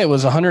Double-A, it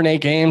was 108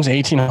 games,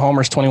 18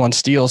 homers, 21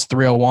 steals,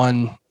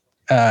 301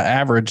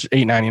 average,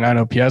 899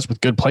 OPS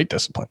with good plate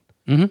discipline.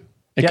 Mm-hmm.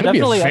 It could be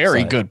a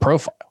very good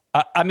profile.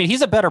 I mean,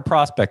 he's a better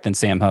prospect than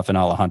Sam Huff and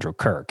Alejandro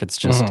Kirk. It's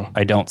just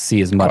I don't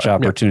see as much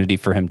opportunity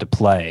for him to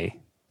play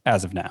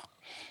as of now.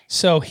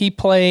 So he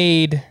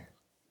played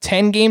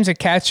 10 games at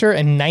catcher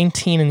and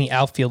 19 in the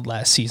outfield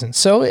last season.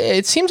 So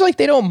it seems like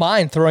they don't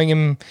mind throwing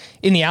him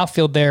in the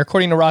outfield there.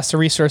 According to Roster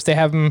Resource, they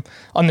have him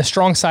on the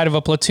strong side of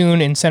a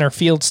platoon in center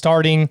field,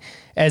 starting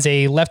as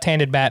a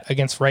left-handed bat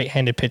against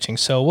right-handed pitching.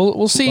 So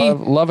we'll see.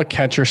 Love a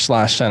catcher /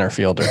 center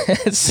fielder.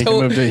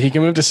 He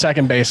can move to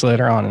second base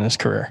later on in his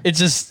career.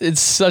 It's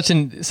such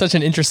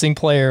an interesting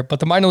player, but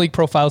the minor league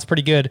profile is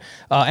pretty good.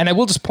 And I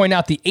will just point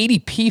out the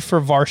ADP for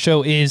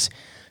Varsho is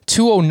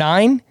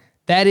 209.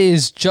 That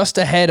is just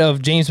ahead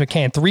of James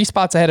McCann, 3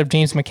 spots ahead of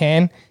James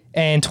McCann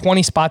and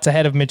 20 spots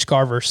ahead of Mitch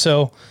Garver.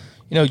 So,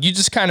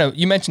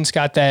 you mentioned,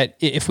 Scott, that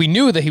if we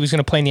knew that he was going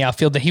to play in the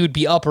outfield, that he would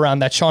be up around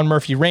that Sean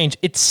Murphy range.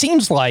 It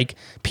seems like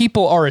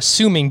people are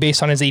assuming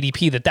based on his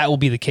ADP that will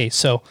be the case.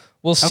 So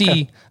we'll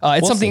see.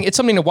 It's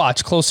something to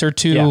watch closer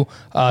to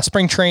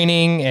spring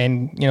training,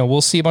 and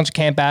we'll see a bunch of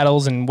camp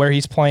battles and where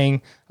he's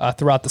playing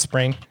throughout the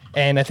spring.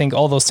 And I think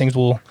all those things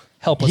will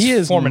help us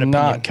form an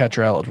opinion. He is not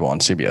catcher eligible in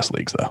CBS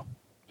leagues, though.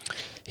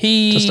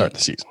 He to start the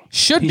season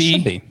should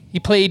be. He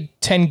played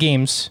 10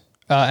 games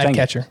at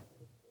catcher.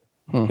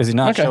 Is he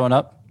not showing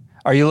up?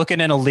 Are you looking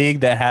in a league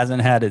that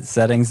hasn't had its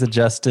settings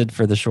adjusted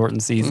for the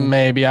shortened season?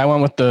 Maybe. I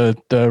went with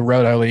the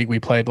Roto League we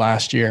played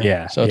last year.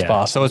 Yeah. So it's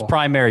possible. So his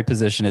primary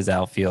position is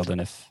outfield, and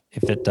if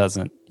it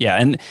doesn't,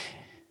 and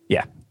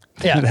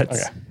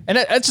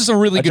that's just a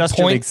really good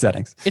point. League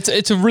settings.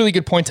 It's a really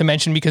good point to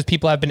mention, because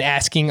people have been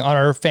asking on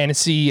our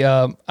fantasy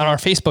on our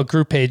Facebook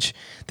group page.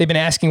 They've been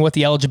asking what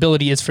the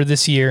eligibility is for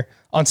this year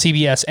on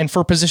CBS, and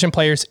for position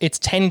players, it's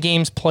 10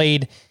 games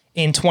played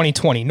in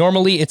 2020.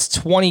 Normally, it's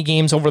 20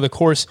 games over the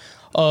course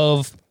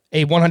of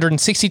a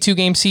 162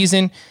 game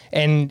season,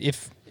 and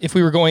if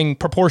we were going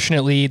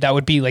proportionately, that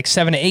would be like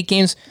 7 to 8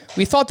 games.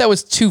 We thought that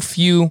was too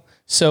few,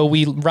 so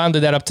we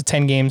rounded that up to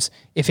 10 games.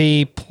 If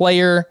a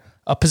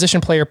position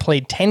player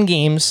played 10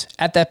 games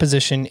at that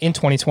position in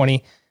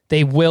 2020,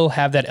 they will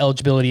have that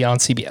eligibility on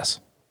CBS.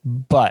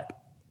 But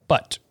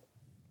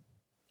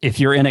if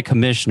you're in a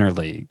commissioner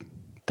league,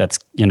 that's,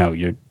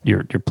 you're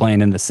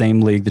playing in the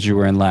same league that you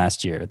were in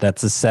last year,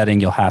 that's a setting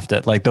you'll have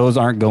to, those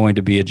aren't going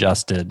to be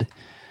adjusted.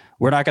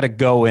 We're not going to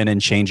go in and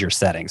change your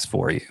settings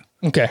for you.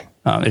 Okay.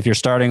 If you're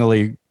starting a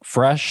league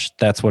fresh,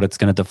 that's what it's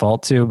going to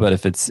default to. But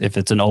if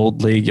it's an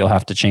old league, you'll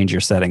have to change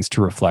your settings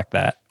to reflect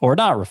that, or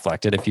not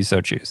reflect it if you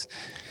so choose.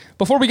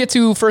 Before we get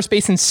to first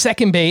base and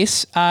second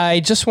base, I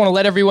just want to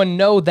let everyone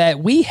know that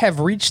we have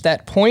reached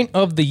that point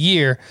of the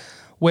year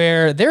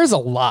where there's a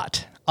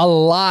lot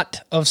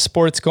of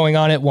sports going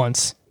on at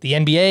once. The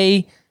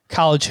NBA,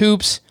 college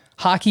hoops,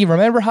 hockey.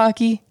 Remember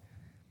hockey?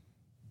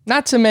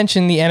 Not to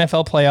mention the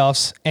NFL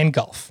playoffs and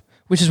golf,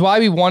 which is why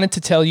we wanted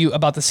to tell you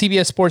about the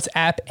CBS Sports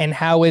app and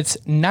how it's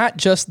not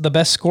just the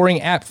best scoring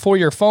app for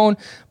your phone,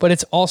 but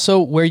it's also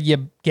where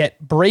you get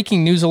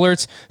breaking news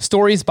alerts,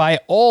 stories by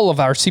all of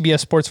our CBS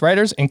Sports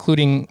writers,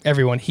 including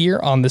everyone here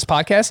on this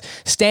podcast,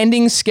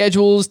 standings,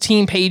 schedules,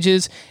 team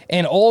pages,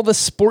 and all the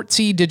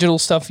sportsy digital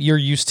stuff you're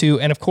used to.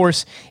 And of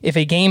course, if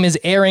a game is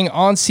airing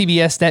on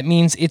CBS, that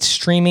means it's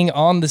streaming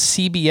on the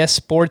CBS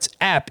Sports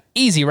app.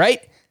 Easy,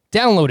 right?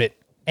 Download it.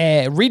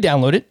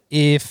 Re-download it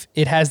if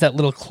it has that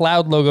little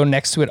cloud logo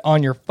next to it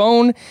on your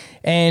phone.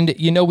 And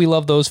we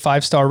love those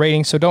 5-star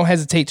ratings, so don't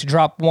hesitate to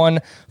drop one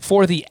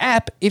for the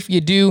app. If you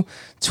do,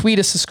 tweet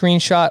us a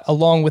screenshot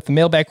along with the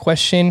mailbag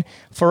question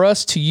for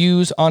us to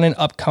use on an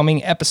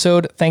upcoming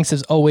episode. Thanks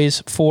as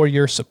always for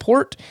your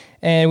support.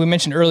 And we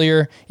mentioned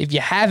earlier, if you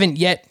haven't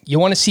yet, you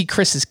want to see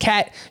Chris's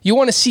cat, you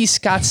want to see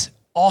Scott's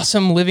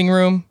awesome living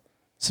room,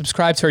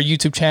 subscribe to our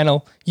YouTube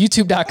channel,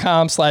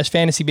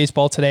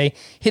 youtube.com/fantasybaseball today.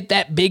 Hit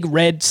that big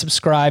red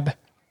subscribe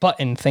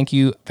button. Thank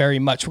you very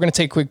much. We're going to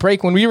take a quick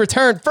break. When we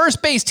return,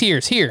 first base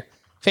tiers here,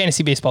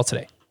 Fantasy Baseball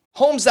Today.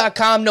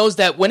 Homes.com knows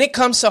that when it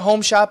comes to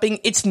home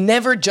shopping, it's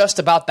never just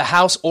about the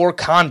house or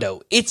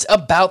condo. It's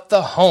about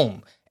the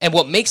home. And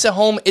what makes a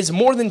home is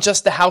more than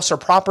just the house or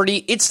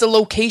property, it's the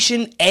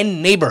location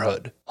and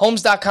neighborhood.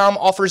 Homes.com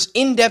offers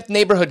in-depth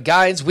neighborhood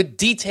guides with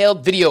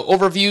detailed video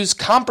overviews,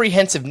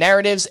 comprehensive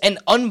narratives, and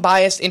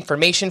unbiased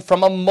information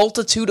from a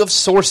multitude of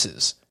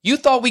sources. You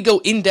thought we'd go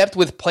in-depth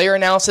with player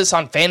analysis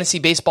on fantasy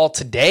baseball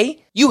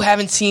today? You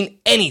haven't seen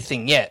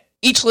anything yet.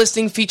 Each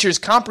listing features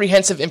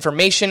comprehensive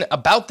information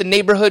about the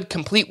neighborhood,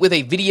 complete with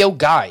a video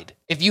guide.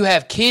 If you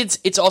have kids,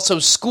 it's also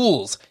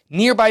schools,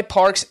 nearby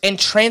parks, and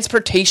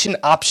transportation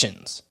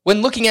options.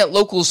 When looking at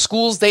local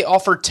schools, they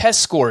offer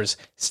test scores,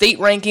 state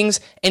rankings,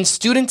 and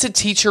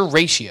student-to-teacher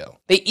ratio.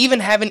 They even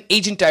have an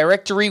agent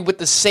directory with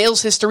the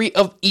sales history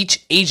of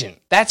each agent.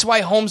 That's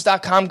why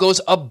Homes.com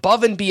goes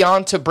above and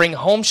beyond to bring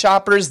home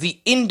shoppers the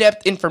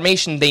in-depth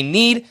information they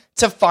need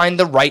to find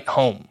the right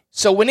home.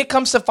 So when it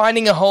comes to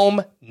finding a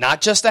home,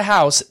 not just a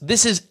house,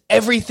 this is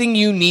everything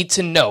you need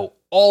to know,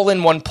 all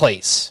in one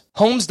place.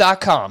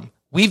 Homes.com.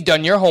 We've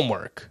done your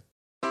homework.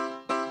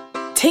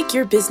 Take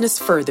your business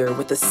further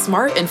with the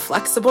smart and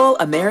flexible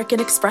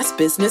American Express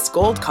Business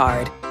Gold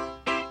Card.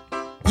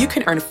 You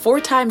can earn 4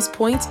 times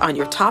points on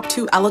your top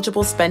 2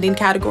 eligible spending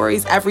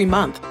categories every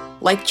month,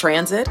 like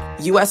transit,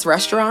 U.S.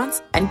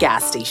 restaurants, and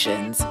gas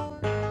stations.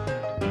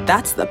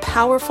 That's the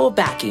powerful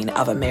backing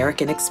of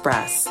American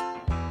Express.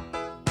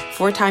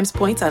 4 times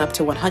points on up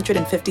to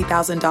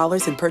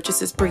 $150,000 in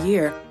purchases per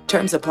year.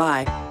 Terms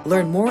apply.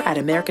 Learn more at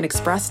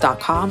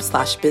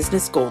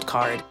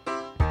americanexpress.com/businessgoldcard.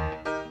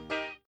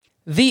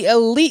 The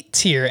elite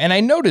tier, and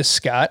I noticed,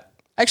 Scott,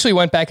 I actually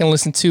went back and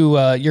listened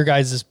to your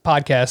guys'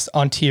 podcast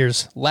on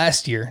tiers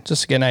last year,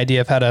 just to get an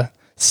idea of how to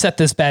set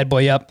this bad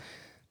boy up.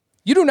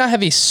 You do not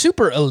have a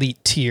super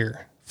elite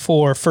tier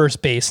for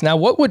first base. Now,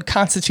 what would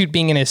constitute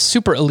being in a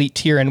super elite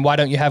tier, and why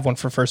don't you have one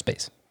for first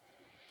base?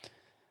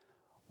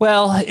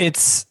 Well,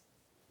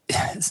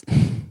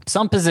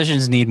 some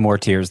positions need more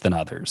tiers than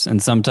others,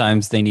 and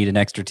sometimes they need an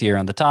extra tier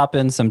on the top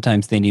end,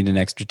 sometimes they need an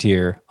extra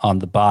tier on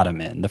the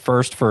bottom end. The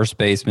first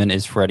baseman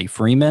is Freddie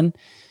Freeman.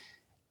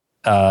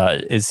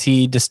 Is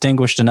he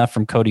distinguished enough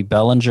from Cody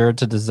Bellinger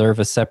to deserve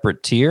a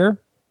separate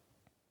tier?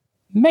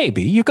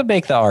 Maybe. You could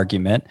make the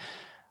argument.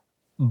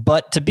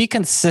 But to be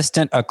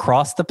consistent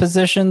across the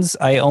positions,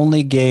 I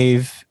only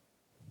gave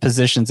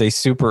positions a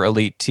super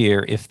elite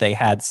tier if they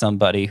had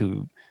somebody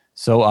who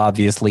so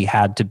obviously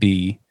had to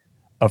be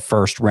a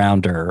first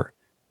rounder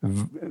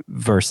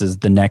versus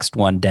the next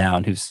one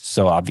down who's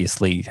so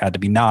obviously had to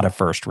be not a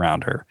first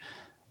rounder.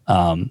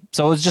 So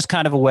it was just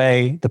kind of a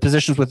way, the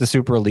positions with the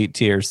super elite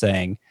tier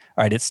saying,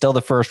 all right, it's still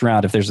the first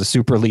round. If there's a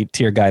super elite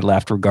tier guy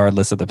left,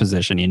 regardless of the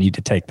position, you need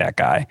to take that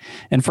guy.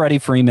 And Freddie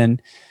Freeman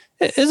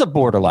is a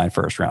borderline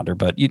first rounder,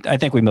 but I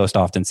think we most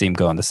often see him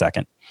go in the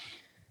second.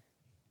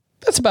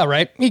 That's about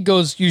right. He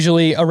goes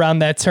usually around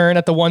that turn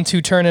at the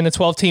 1-2 turn in a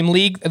 12-team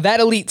league. That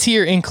elite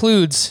tier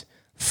includes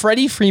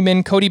Freddie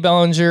Freeman, Cody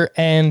Bellinger,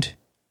 and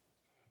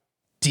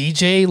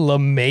DJ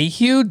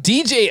LeMahieu.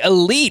 DJ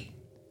Elite.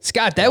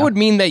 Scott, that would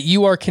mean that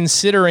you are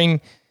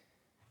considering,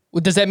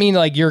 does that mean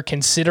like you're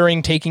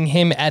considering taking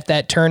him at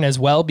that turn as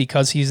well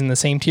because he's in the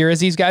same tier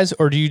as these guys?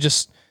 Or do you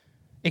just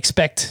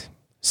expect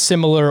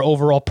similar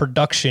overall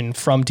production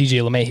from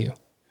DJ LeMahieu?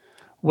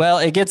 Well,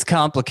 it gets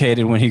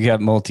complicated when you got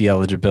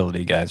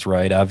multi-eligibility guys,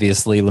 right?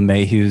 Obviously,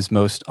 LeMahieu's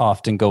most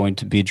often going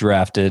to be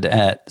drafted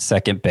at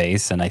second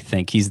base, and I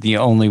think he's the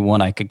only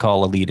one I could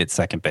call elite at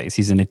second base.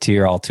 He's in a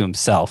tier all to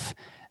himself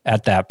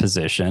at that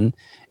position.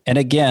 And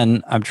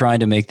again, I'm trying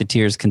to make the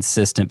tiers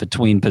consistent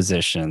between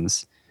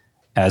positions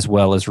as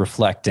well as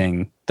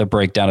reflecting the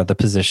breakdown of the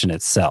position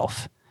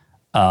itself.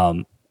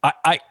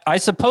 I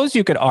suppose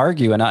you could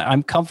argue, and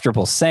I'm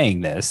comfortable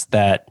saying this,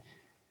 that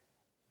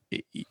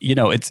you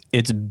know,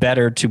 it's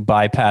better to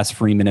bypass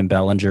Freeman and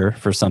Bellinger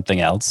for something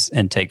else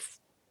and take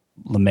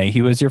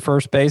LeMahieu as your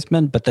first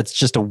baseman, but that's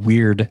just a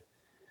weird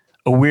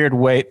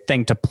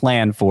thing to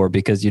plan for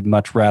because you'd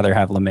much rather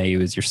have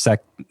LeMahieu as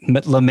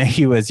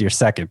your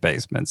second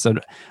baseman. So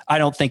I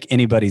don't think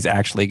anybody's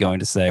actually going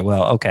to say,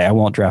 well, okay, I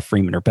won't draft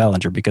Freeman or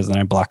Bellinger because then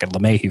I'm blocking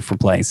LeMahieu from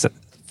playing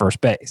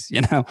first base,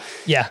 you know?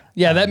 Yeah,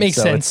 that makes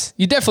sense.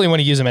 You definitely want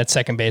to use him at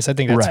second base. I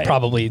think that's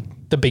probably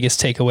the biggest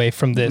takeaway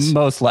from this.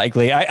 Most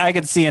likely. I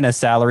could see in a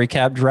salary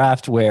cap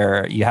draft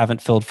where you haven't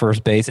filled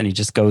first base and he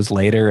just goes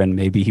later and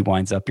maybe he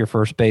winds up your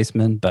first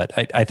baseman, but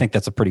I think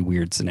that's a pretty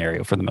weird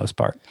scenario for the most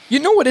part. You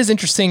know what is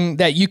interesting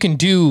that you can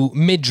do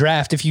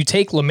mid-draft if you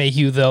take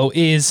LeMahieu, though,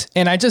 is,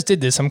 and I just did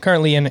this, I'm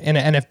currently in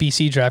an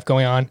NFBC draft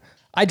going on.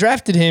 I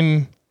drafted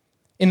him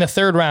in the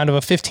third round of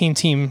a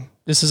 15-team,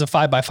 this is a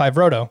 5x5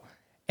 roto,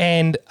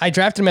 and I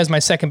drafted him as my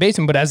second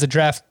baseman, but as the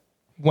draft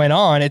went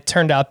on, it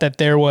turned out that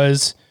there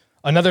was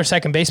another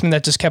second baseman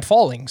that just kept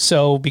falling.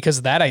 So because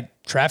of that, I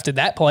drafted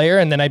that player,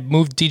 and then I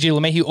moved DJ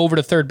LeMahieu over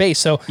to third base.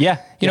 So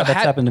that's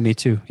happened to me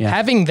too. Yeah.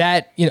 Having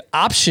that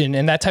option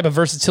and that type of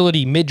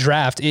versatility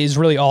mid-draft is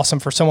really awesome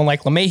for someone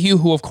like LeMahieu,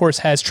 who of course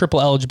has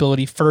triple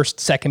eligibility, first,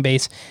 second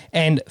base,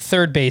 and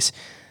third base.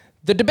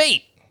 The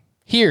debate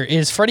here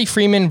is Freddie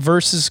Freeman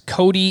versus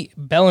Cody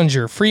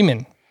Bellinger.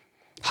 Freeman,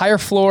 higher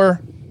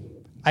floor.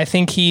 I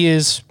think he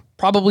is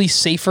probably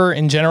safer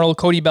in general.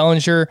 Cody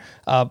Bellinger,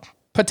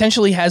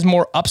 potentially has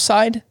more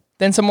upside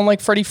than someone like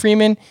Freddie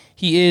Freeman.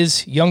 He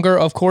is younger,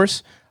 of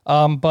course,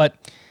 but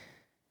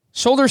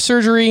shoulder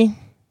surgery,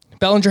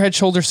 Bellinger had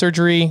shoulder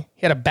surgery.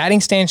 He had a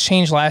batting stance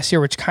change last year,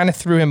 which kind of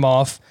threw him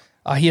off.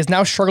 He has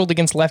now struggled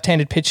against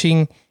left-handed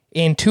pitching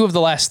in 2 of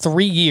the last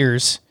 3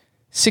 years.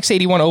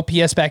 681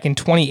 OPS back in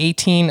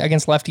 2018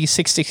 against lefties,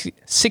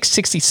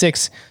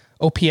 666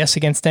 OPS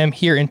against them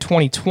here in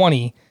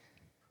 2020.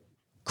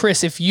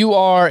 Chris, if you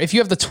have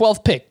the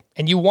 12th pick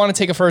and you want to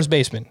take a first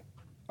baseman,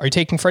 are you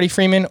taking Freddie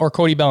Freeman or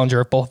Cody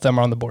Bellinger if both of them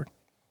are on the board?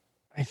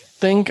 I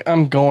think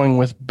I'm going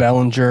with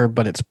Bellinger,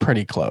 but it's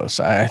pretty close.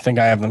 I think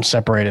I have them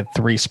separated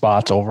 3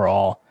 spots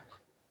overall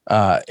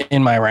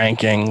in my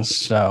rankings.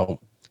 So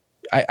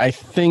I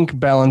think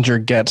Bellinger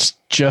gets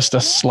just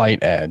a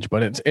slight edge,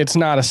 but it's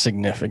not a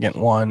significant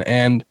one.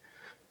 And,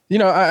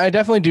 I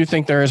definitely do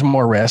think there is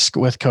more risk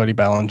with Cody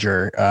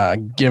Bellinger,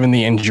 given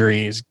the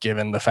injuries,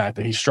 given the fact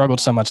that he struggled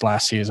so much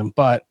last season.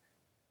 But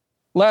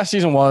last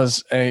season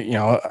was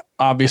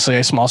obviously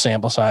a small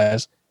sample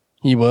size.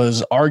 He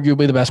was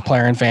arguably the best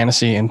player in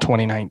fantasy in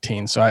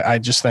 2019. So I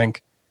just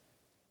think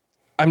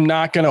I'm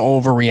not going to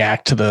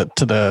overreact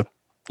to the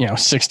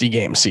 60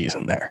 game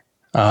season there.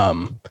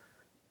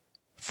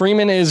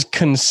 Freeman is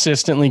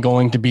consistently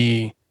going to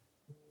be,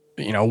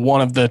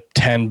 one of the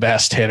 10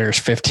 best hitters,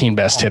 15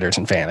 best hitters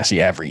in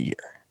fantasy every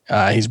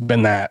year. He's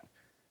been that,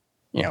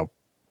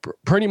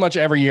 pretty much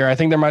every year. I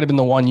think there might've been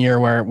the 1 year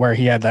where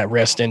he had that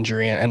wrist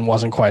injury and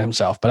wasn't quite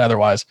himself, but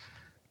otherwise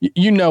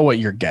you know what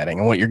you're getting,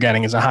 and what you're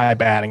getting is a high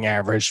batting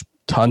average,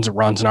 tons of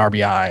runs and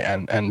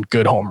RBI and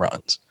good home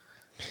runs.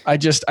 I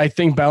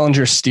think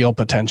Bellinger's steal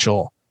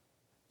potential,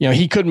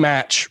 he could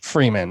match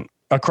Freeman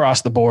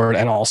across the board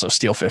and also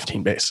steal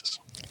 15 bases.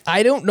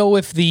 I don't know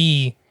if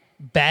the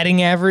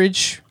batting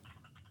average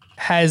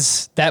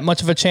has that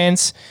much of a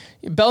chance.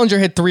 Bellinger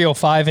hit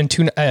 305 in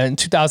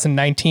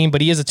 2019,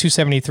 but he is a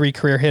 273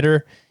 career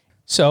hitter.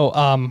 So,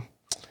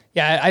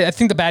 I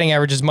think the batting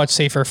average is much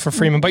safer for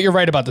Freeman, but you're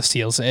right about the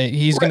steals.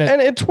 He's going to...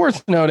 And it's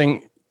worth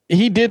noting,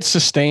 he did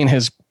sustain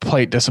his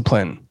plate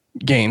discipline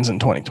gains in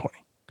 2020.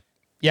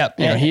 Yep.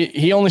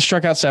 He only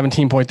struck out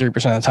 17.3%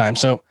 of the time.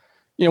 So,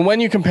 when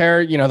you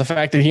compare, the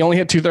fact that he only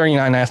hit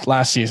 239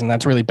 last season,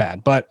 that's really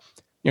bad. But,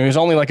 he was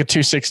only like a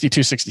 260,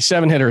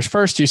 267 hitter his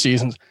first 2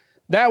 seasons.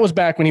 That was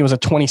back when he was a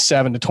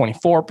 27 to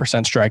 24%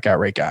 strikeout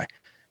rate guy.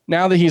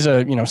 Now that he's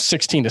a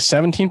 16 to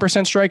 17%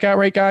 strikeout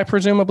rate guy,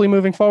 presumably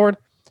moving forward,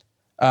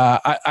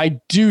 I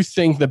do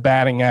think the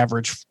batting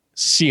average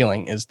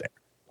ceiling is there.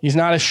 He's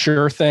not a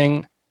sure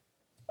thing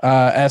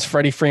as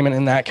Freddie Freeman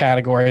in that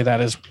category.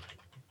 That is,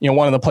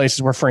 one of the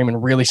places where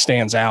Freeman really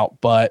stands out.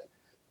 But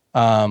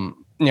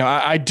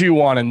I do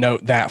want to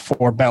note that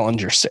for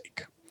Bellinger's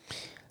sake.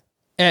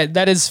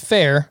 That is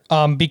fair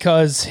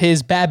because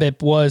his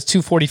BABIP was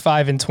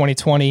 245 in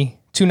 2020,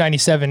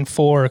 297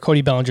 for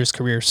Cody Bellinger's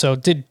career. So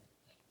did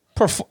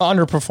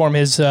underperform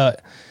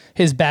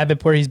his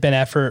BABIP where he's been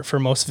at for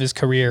most of his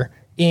career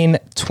in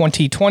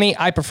 2020.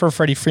 I prefer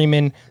Freddie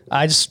Freeman.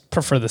 I just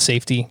prefer the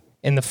safety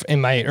in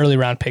my early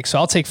round pick. So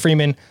I'll take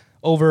Freeman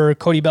over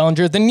Cody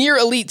Bellinger. The near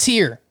elite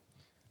tier,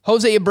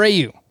 Jose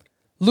Abreu,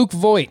 Luke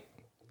Voit,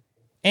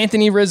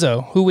 Anthony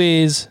Rizzo, who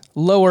is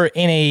lower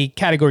in a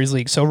categories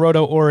league, so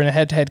roto or in a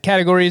head-to-head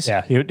categories.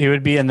 Yeah, he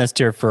would be in this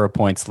tier for a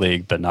points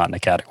league, but not in a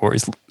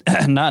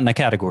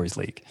categories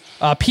league.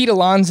 Pete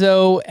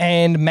Alonso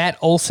and Matt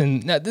Olson.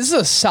 Now, this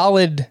is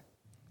an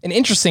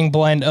interesting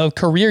blend of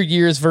career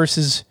years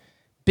versus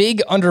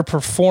big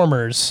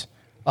underperformers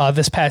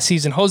this past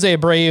season. Jose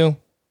Abreu,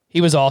 he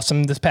was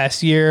awesome this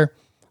past year.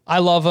 I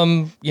love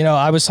him.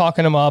 I was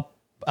talking him up,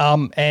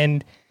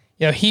 and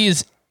he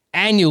was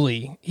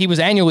annually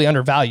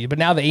undervalued, but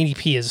now the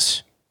ADP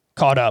is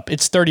caught up.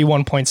 It's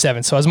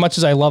 31.7. So as much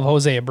as I love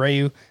Jose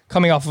Abreu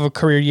coming off of a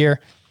career year,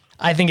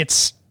 I think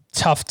it's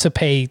tough to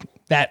pay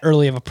that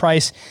early of a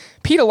price.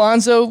 Pete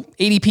Alonso,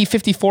 ADP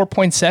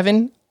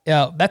 54.7.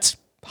 That's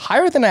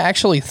higher than I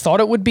actually thought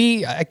it would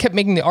be. I kept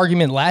making the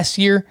argument last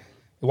year.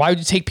 Why would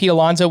you take Pete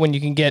Alonso when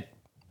you can get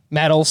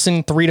Matt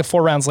Olson 3 to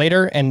 4 rounds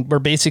later? And we're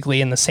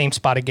basically in the same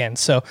spot again.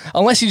 So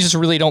unless you just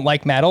really don't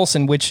like Matt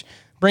Olson, which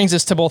brings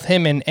us to both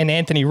him and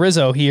Anthony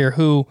Rizzo here,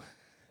 who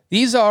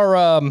these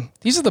are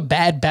the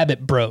bad BABIP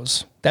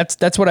bros.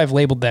 That's what I've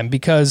labeled them,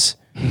 because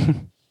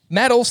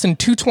Matt Olson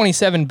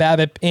 227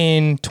 BABIP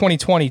in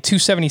 2020,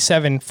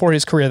 277 for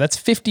his career. That's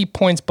 50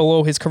 points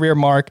below his career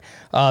mark.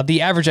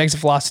 The average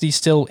exit velocity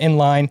still in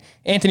line.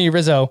 Anthony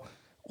Rizzo,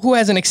 who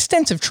has an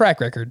extensive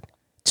track record,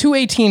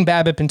 218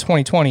 BABIP in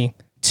 2020,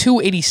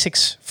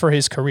 286 for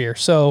his career.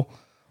 So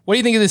what do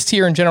you think of this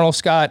tier in general,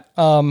 Scott?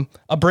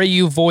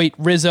 Abreu, Voit,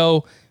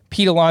 Rizzo,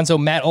 Pete Alonso,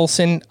 Matt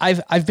Olson.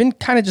 I've been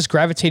kind of just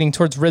gravitating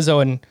towards Rizzo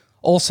and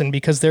Olson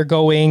because they're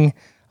going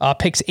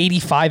picks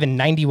 85 and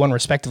 91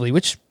 respectively,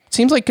 which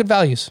seems like good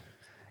values.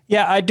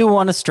 Yeah, I do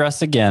want to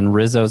stress again,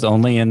 Rizzo's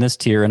only in this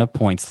tier in a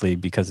points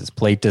league because his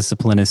plate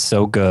discipline is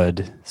so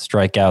good.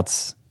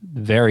 Strikeouts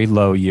very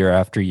low year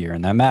after year,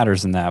 and that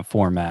matters in that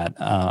format.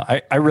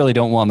 I really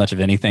don't want much of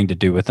anything to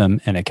do with him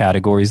in a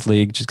categories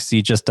league just because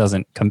he just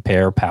doesn't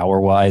compare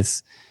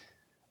power-wise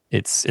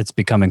It's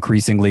become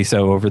increasingly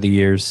so over the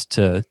years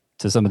to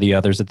some of the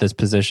others at this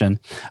position.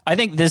 I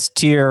think this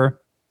tier,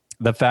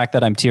 the fact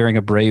that I'm tiering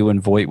Abreu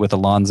and Voit with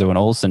Alonso and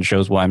Olsen,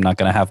 shows why I'm not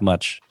going to have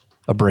much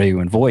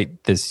Abreu and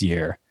Voit this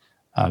year,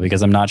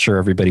 because I'm not sure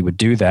everybody would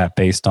do that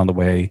based on the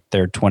way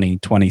their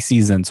 2020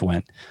 seasons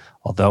went.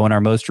 Although in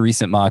our most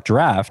recent mock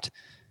draft,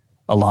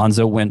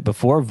 Alonso went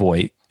before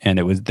Voit, and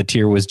the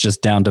tier was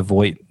just down to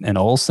Voit and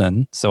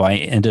Olsen. So I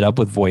ended up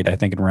with Voit, I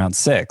think, in round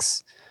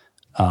 6.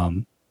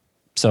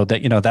 So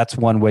that, that's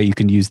one way you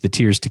can use the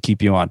tiers to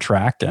keep you on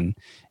track, and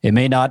it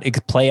may not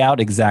play out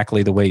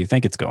exactly the way you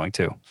think it's going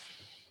to.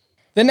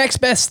 The next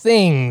best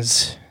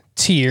things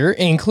tier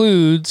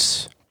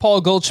includes Paul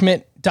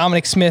Goldschmidt,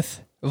 Dominic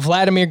Smith,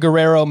 Vladimir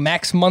Guerrero,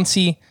 Max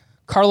Muncy,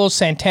 Carlos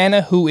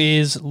Santana, who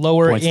is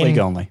lower Points league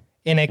only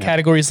in a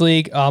categories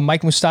league,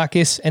 Mike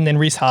Moustakas, and then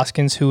Rhys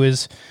Hoskins, who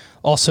is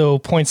also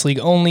points league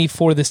only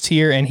for this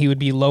tier, and he would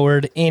be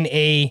lowered in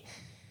a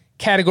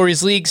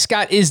categories league.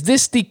 Scott, is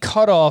this the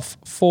cutoff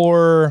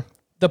for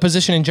the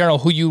position in general?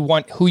 Who you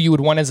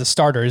would want as a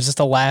starter? Is this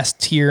the last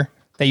tier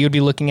that you would be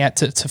looking at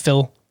to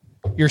fill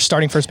your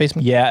starting first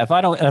baseman? Yeah, if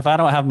I don't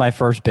have my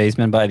first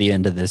baseman by the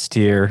end of this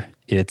tier,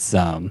 it's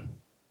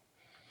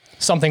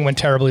something went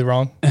terribly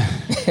wrong.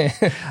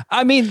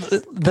 I mean,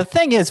 the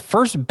thing is,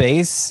 first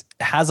base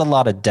has a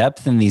lot of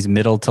depth in these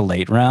middle to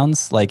late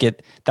rounds.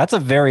 That's a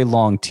very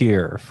long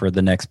tier for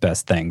the next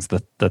best things.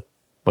 The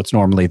what's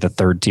normally the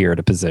third tier at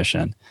a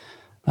position.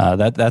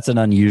 That's an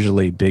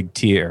unusually big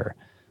tier.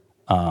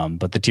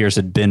 But the tiers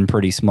had been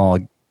pretty small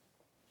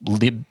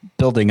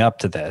building up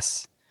to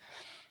this.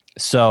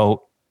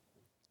 So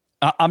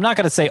I'm not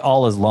going to say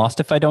all is lost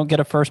if I don't get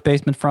a first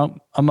baseman from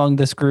among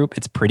this group.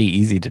 It's pretty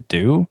easy to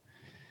do.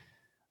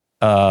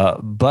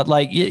 But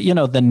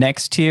the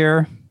next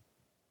tier,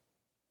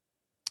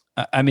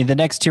 the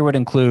next tier would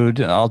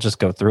include, I'll just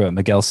go through it: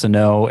 Miguel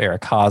Sano,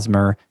 Eric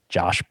Hosmer,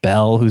 Josh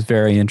Bell, who's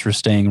very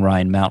interesting,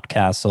 Ryan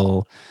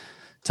Mountcastle,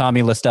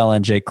 Tommy La Stella,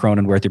 and Jake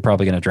Cronenworth. You're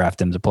probably going to draft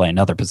him to play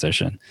another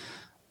position.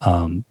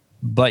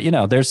 But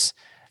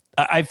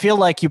I feel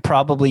like you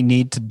probably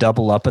need to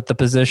double up at the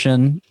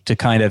position to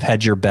kind of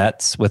hedge your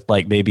bets with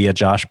maybe a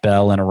Josh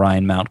Bell and a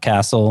Ryan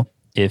Mountcastle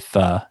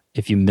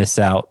if you miss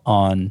out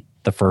on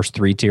the first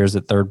 3 tiers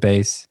at third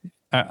base,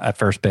 at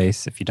first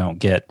base, if you don't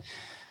get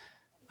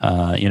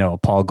a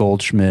Paul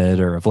Goldschmidt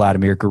or a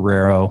Vladimir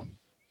Guerrero.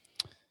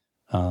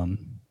 And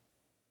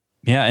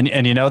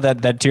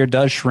that tier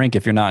does shrink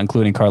if you're not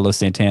including Carlos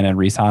Santana and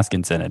Rhys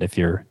Hoskins in it. If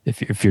you're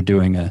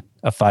doing a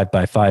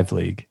 5x5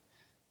 league,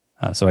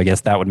 so I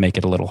guess that would make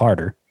it a little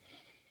harder.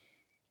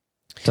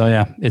 So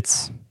yeah,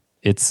 it's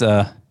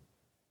I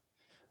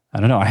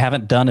don't know. I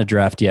haven't done a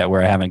draft yet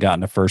where I haven't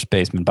gotten a first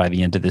baseman by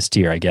the end of this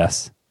tier, I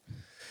guess.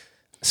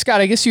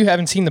 Scott, I guess you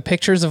haven't seen the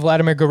pictures of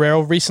Vladimir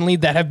Guerrero recently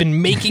that have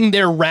been making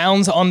their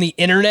rounds on the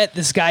internet.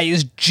 This guy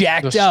is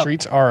jacked up. The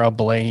streets are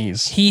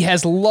ablaze. He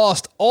has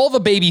lost all the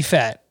baby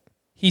fat.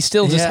 He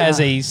still just has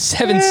a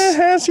 7.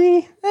 Has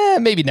he?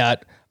 Maybe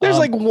not. There's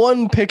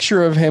one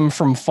picture of him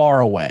from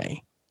far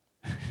away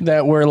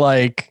that we're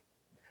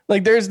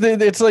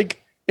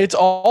it's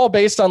all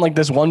based on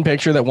this one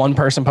picture that one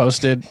person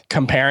posted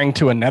comparing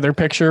to another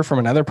picture from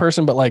another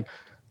person. But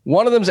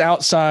one of them's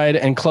outside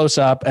and close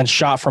up and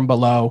shot from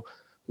below.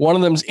 One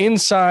of them's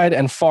inside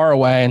and far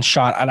away and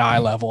shot at eye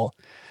level.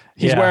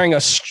 He's wearing a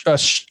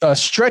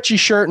stretchy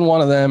shirt in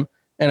one of them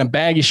and a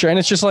baggy shirt. And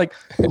it's just look,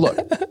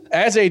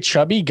 as a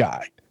chubby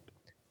guy,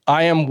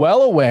 I am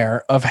well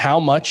aware of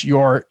how much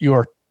your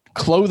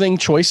clothing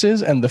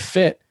choices and the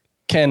fit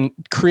can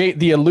create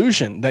the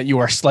illusion that you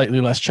are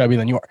slightly less chubby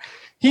than you are.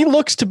 He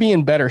looks to be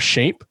in better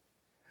shape.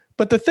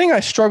 But the thing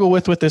I struggle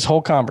with this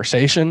whole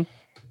conversation,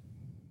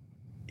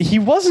 he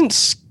wasn't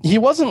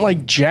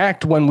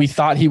jacked when we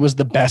thought he was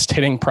the best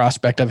hitting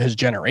prospect of his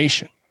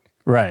generation.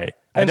 Right.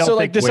 And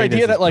so this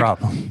idea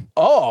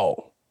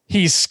that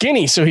he's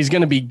skinny, so he's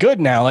going to be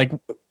good now.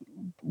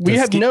 We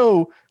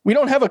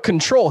don't have a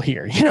control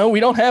here. We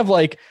don't have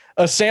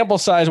a sample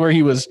size where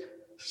he was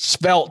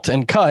svelte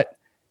and cut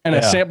and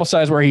a sample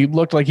size where he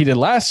looked like he did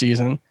last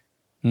season.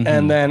 Mm-hmm.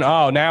 And then,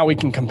 now we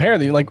can compare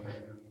the,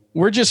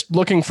 we're just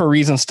looking for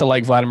reasons to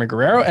like Vladimir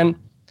Guerrero. And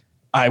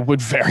I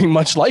would very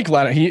much like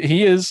Vladimir.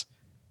 He is,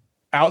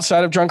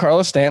 outside of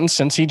Giancarlo Stanton,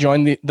 since he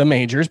joined the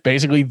majors,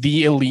 basically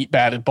the elite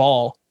batted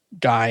ball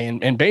guy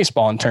in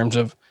baseball in terms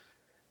of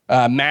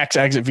max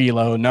exit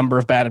velo, number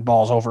of batted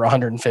balls over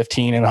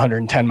 115 and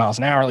 110 miles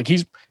an hour.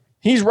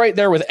 He's right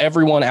there with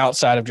everyone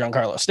outside of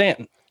Giancarlo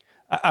Stanton.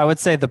 I would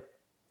say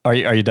are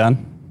you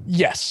done?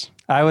 Yes.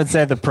 I would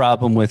say the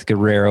problem with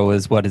Guerrero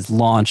is what his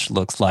launch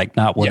looks like,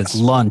 not what his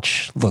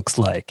lunch looks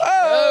like.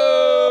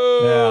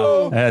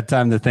 Oh! Yeah, I had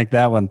time to think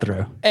that one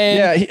through.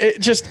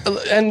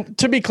 And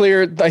to be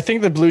clear, I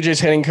think the Blue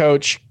Jays hitting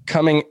coach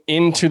coming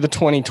into the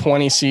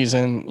 2020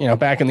 season,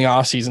 back in the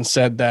offseason,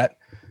 said that,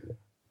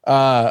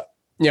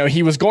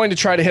 he was going to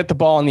try to hit the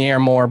ball in the air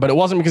more, but it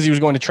wasn't because he was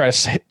going to try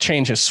to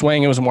change his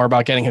swing. It was more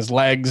about getting his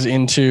legs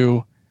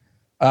into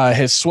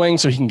his swing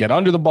so he can get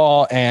under the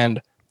ball.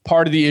 And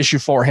part of the issue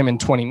for him in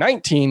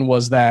 2019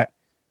 was that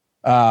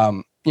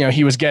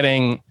he was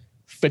getting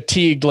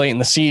fatigued late in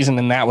the season,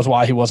 and that was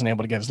why he wasn't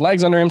able to get his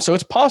legs under him. So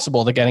it's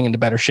possible that getting into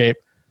better shape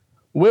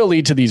will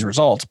lead to these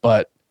results.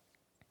 But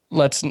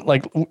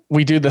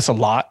we do this a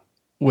lot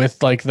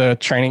with like the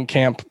training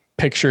camp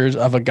pictures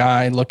of a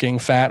guy looking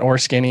fat or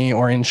skinny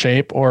or in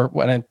shape, or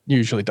when it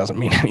usually doesn't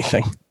mean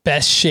anything.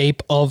 Best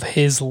shape of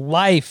his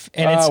life.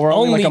 And it's we're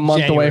only like a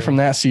month January. away from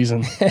that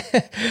season.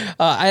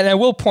 And I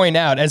will point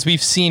out, as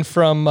we've seen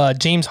from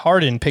James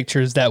Harden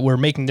pictures that were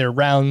making their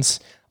rounds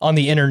on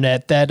the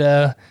internet,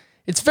 that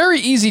it's very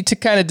easy to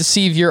kind of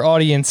deceive your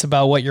audience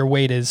about what your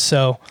weight is.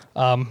 So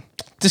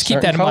just keep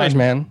that in mind,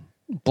 man.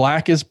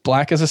 Black is a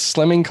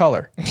slimming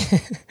color.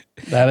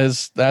 That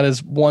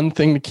is one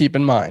thing to keep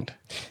in mind.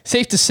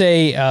 Safe to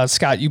say,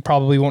 Scott, you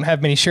probably won't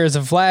have many shares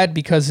of Vlad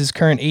because his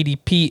current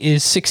ADP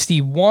is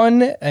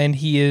 61, and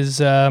he is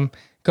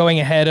going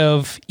ahead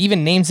of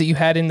even names that you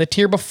had in the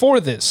tier before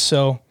this.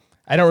 So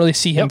I don't really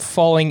see him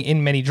falling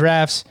in many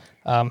drafts.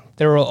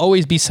 There will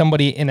always be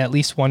somebody in at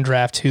least one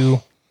draft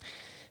who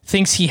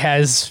thinks he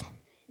has,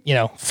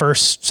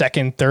 first,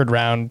 second, third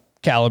round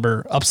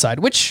caliber upside,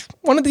 which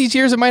one of these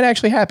years it might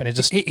actually happen. It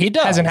just he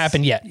does. Hasn't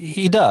happened yet.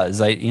 He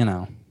does.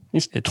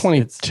 He's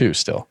 22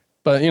 still.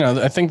 But,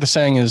 I think the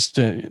saying is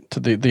the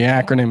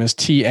acronym is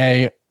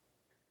TAOA.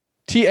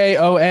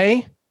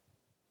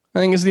 I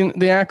think is the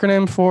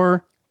acronym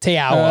for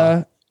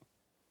Teawa.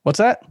 What's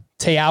that?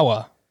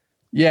 Teawa.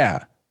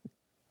 Yeah.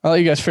 I'll let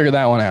you guys figure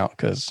that one out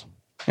because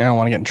I don't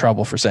want to get in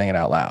trouble for saying it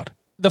out loud.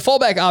 The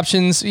fallback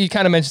options, you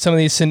kind of mentioned some of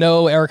these: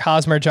 Sano, Eric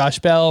Hosmer, Josh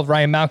Bell,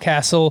 Ryan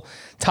Mountcastle,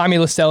 Tommy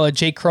LaStella,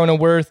 Jake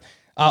Cronenworth,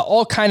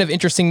 all kind of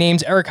interesting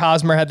names. Eric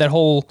Hosmer had that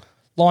whole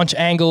launch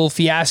angle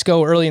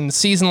fiasco early in the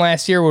season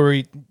last year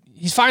where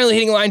he's finally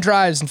hitting line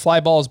drives and fly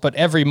balls, but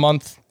every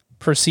month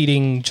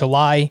preceding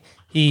July,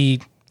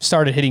 he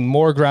started hitting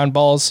more ground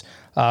balls.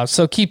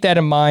 So keep that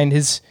in mind.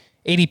 His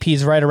ADP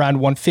is right around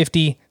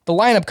 150. The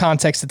lineup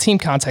context, the team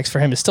context for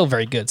him is still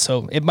very good,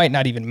 so it might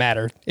not even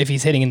matter if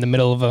he's hitting in the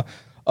middle of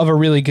a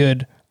really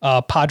good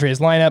Padres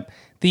lineup.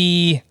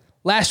 The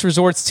last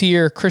resorts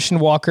tier: Christian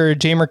Walker,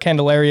 Jamer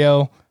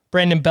Candelario,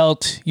 Brandon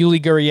Belt, Yuli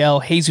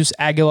Gurriel, Jesus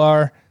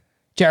Aguilar,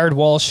 Jared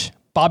Walsh,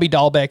 Bobby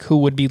Dahlbeck, who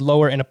would be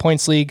lower in a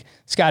points league.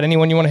 Scott,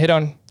 anyone you want to hit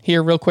on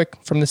here real quick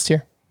from this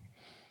tier?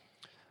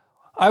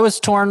 I was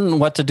torn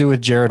what to do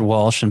with Jared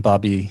Walsh and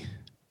Bobby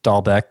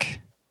Dahlbeck.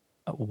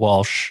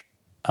 Walsh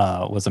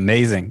was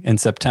amazing in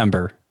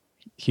September.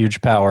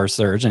 Huge power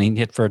surge, and he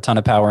hit for a ton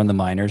of power in the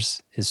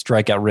minors. His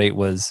strikeout rate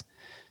was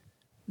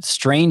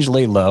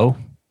strangely low,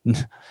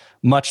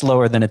 much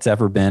lower than it's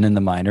ever been in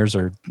the minors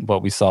or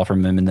what we saw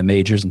from him in the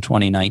majors in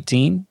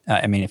 2019.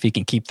 I mean, if he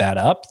can keep that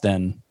up,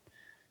 then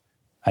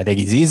I think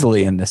he's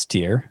easily in this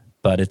tier,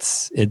 but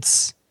it's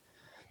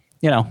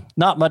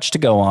not much to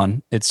go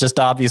on. It's just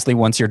obviously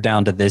once you're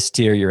down to this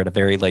tier, you're at a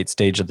very late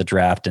stage of the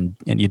draft and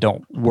you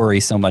don't worry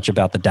so much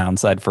about the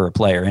downside for a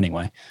player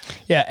anyway.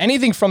 Yeah,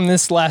 anything from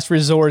this last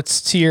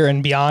resorts tier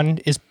and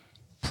beyond is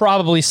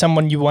probably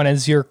someone you want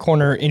as your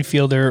corner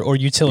infielder or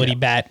utility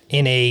bat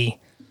in a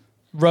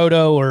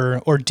roto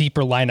or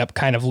deeper lineup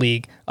kind of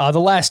league. The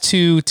last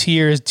two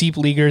tiers, deep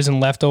leaguers and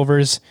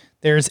leftovers,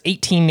 there's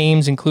 18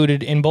 names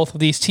included in both of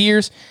these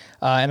tiers.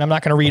 And I'm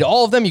not going to read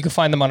all of them. You can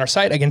find them on our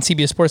site. Again,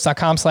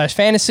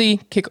 cbsports.com/fantasy.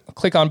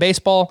 Click on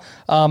baseball.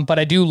 But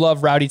I do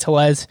love Rowdy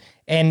Tellez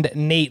and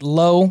Nate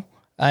Lowe.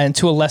 And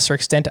to a lesser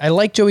extent, I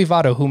like Joey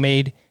Votto, who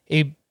made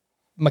a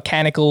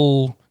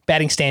mechanical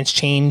batting stance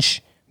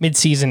change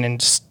midseason and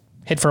just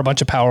hit for a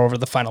bunch of power over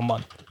the final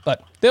month.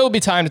 But there will be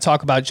time to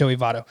talk about Joey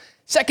Votto.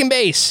 Second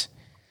base.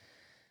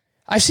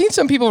 I've seen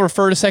some people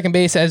refer to second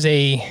base as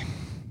a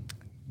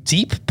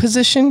deep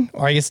position,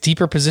 or I guess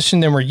deeper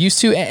position than we're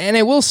used to. And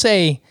I will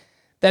say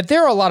that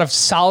there are a lot of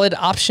solid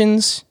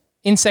options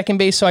in second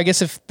base. So I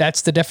guess if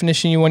that's the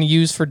definition you want to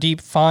use for deep,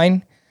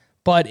 fine.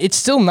 But it's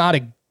still not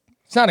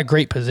a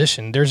great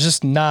position. There's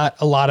just not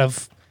a lot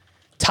of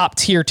top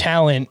tier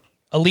talent,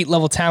 elite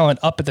level talent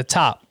up at the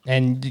top.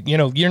 And,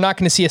 you're not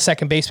going to see a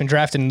second baseman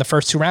drafted in the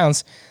first two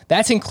rounds.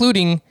 That's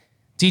including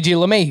DJ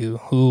LeMahieu,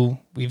 who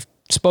we've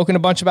spoken a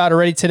bunch about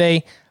already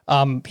today.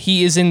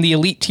 He is in the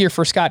elite tier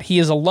for Scott. He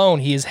is alone.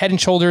 He is head and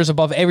shoulders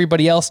above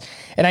everybody else.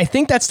 And I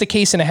think that's the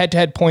case in a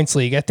head-to-head points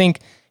league. I think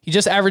he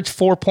just averaged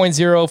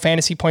 4.0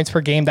 fantasy points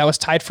per game. That was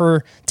tied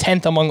for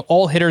 10th among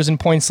all hitters in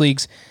points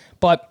leagues.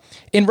 But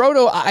in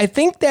Roto, I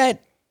think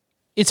that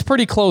it's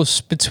pretty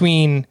close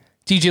between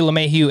DJ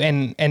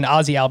LeMahieu and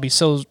Ozzie Albies.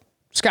 So,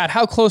 Scott,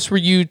 how close were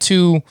you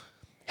to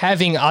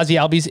having Ozzie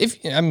Albies?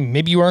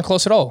 Maybe you weren't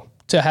close at all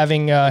to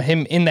having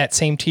him in that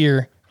same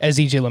tier as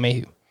DJ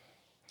LeMahieu.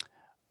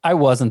 I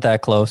wasn't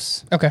that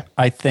close. Okay.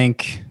 I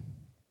think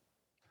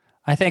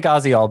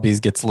Ozzie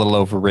Albies gets a little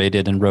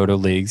overrated in roto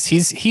leagues.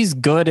 He's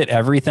good at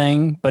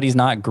everything, but he's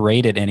not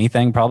great at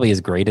anything. Probably his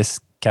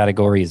greatest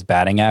category is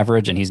batting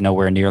average, and he's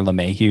nowhere near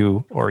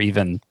LeMahieu or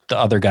even the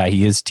other guy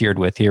he is tiered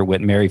with here,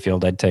 Whit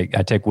Merrifield. I'd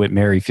take Whit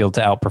Merrifield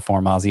to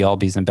outperform Ozzie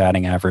Albies in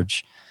batting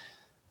average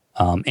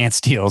and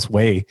steals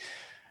way.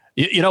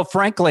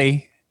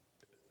 Frankly,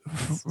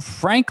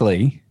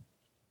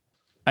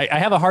 I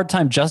have a hard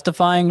time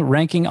justifying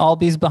ranking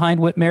Albies behind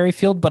Whit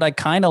Merrifield, but I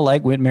kind of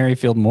like Whit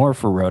Merrifield more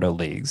for Roto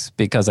leagues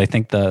because I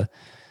think the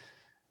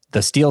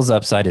steals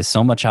upside is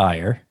so much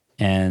higher,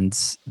 and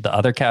the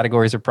other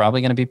categories are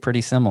probably going to be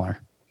pretty similar.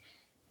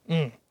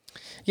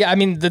 Yeah, I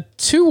mean, the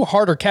two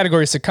harder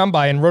categories to come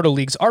by in Roto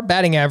leagues are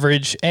batting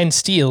average and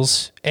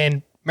steals,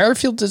 and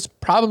Merrifield is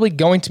probably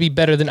going to be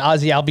better than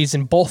Ozzie Albies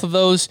in both of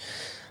those.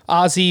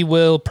 Ozzie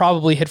will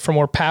probably hit for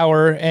more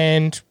power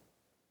and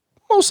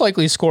most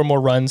likely score more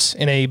runs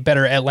in a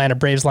better Atlanta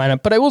Braves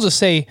lineup. But I will just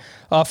say,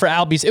 for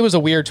Albies, it was a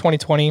weird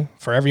 2020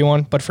 for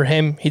everyone, but for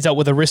him, he's out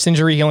with a wrist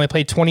injury. He only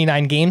played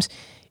 29 games.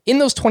 In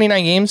those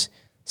 29 games,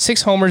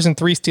 6 homers and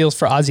 3 steals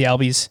for Ozzie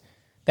Albies.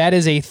 That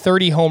is a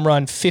 30 home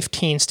run,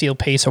 15 steal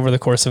pace over the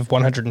course of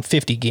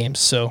 150 games.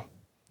 So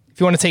if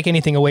you want to take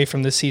anything away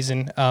from this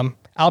season,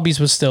 Albies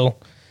was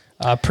still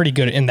pretty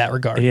good in that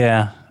regard.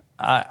 Yeah.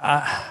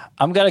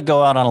 I'm going to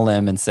go out on a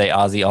limb and say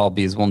Ozzie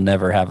Albies will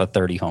never have a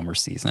 30 homer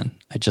season.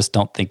 I just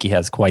don't think he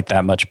has quite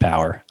that much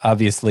power.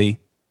 Obviously,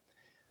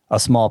 a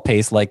small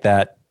pace like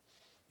that,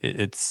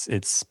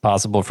 it's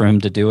possible for him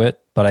to do it,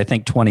 but I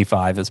think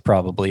 25 is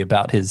probably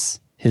about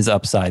his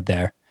upside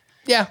there.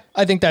 Yeah,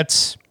 I think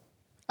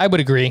I would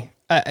agree.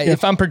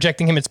 If I'm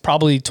projecting him, it's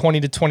probably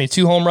 20 to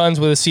 22 home runs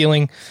with a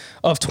ceiling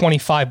of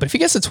 25. But if he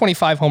gets to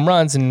 25 home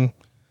runs and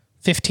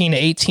 15 to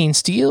 18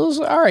 steals,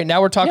 all right,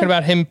 now we're talking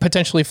about him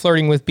potentially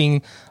flirting with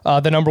being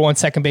the number one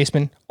second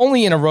baseman.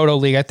 Only in a Roto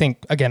league, I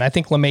think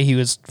LeMahieu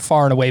is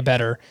far and away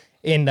better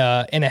in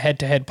a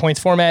head-to-head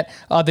points format.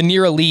 The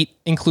near elite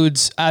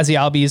includes Ozzie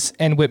Albies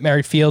and Whit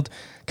Merrifield.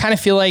 Kind of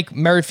feel like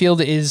Merrifield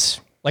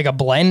is like a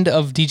blend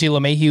of DJ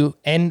LeMahieu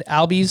and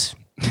Albies.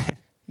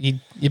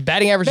 Your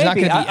batting average is not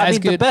going to be as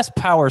good. The best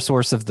power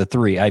source of the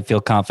three, I feel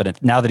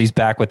confident, now that he's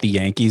back with the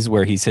Yankees,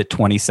 where he's hit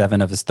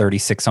 27 of his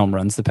 36 home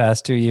runs the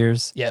past 2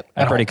 years. Yep.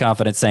 I'm pretty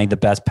confident saying the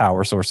best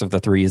power source of the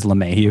three is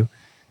LeMahieu,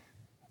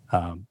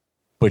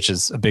 which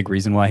is a big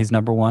reason why he's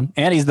number one.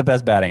 And he's the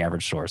best batting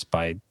average source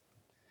by...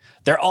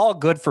 They're all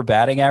good for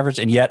batting average,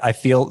 and yet I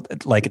feel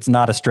like it's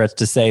not a stretch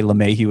to say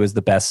LeMahieu is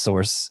the best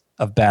source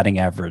of batting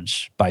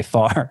average by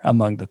far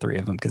among the three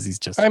of them, because he's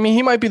just... I mean,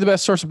 he might be the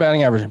best source of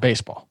batting average in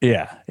baseball.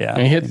 Yeah. I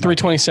mean, he hit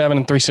 327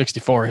 and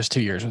 364 his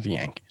 2 years with the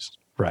Yankees.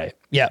 Right.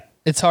 Yeah,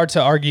 it's hard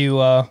to argue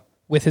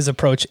with his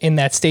approach in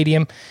that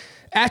stadium.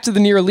 After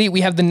the near elite,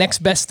 we have the next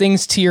best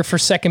things tier for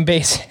second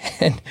base.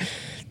 And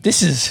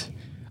this is,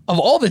 of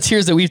all the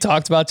tiers that we've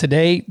talked about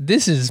today,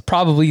 this is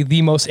probably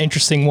the most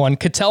interesting one.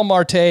 Ketel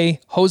Marte,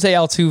 Jose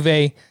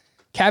Altuve,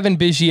 Cavan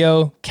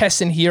Biggio,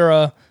 Keston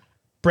Hiura,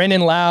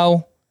 Brandon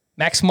Lau,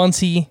 Max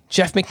Muncy,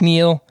 Jeff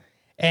McNeil,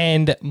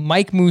 and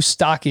Mike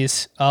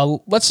Moustakas.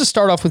 Let's just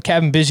start off with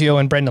Cavan Biggio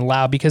and Brandon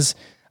Lau, because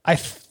I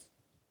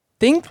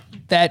think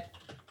that,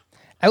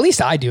 at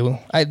least I do,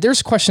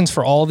 there's questions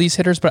for all of these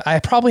hitters, but I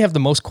probably have the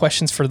most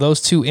questions for those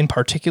two in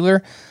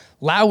particular.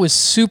 Lau was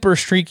super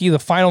streaky. The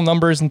final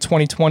numbers in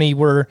 2020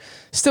 were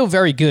still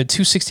very good.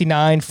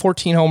 269,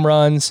 14 home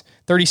runs,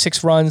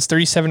 36 runs,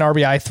 37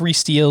 RBI, 3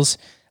 steals.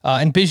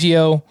 And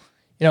Biggio,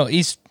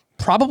 he's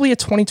probably a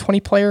 2020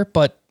 player,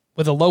 but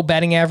with a low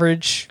batting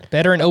average,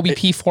 better in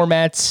OBP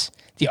formats.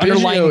 The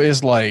underlying Biggio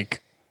is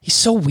like... He's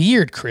so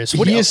weird, Chris.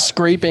 He is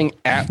scraping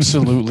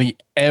absolutely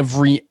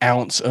every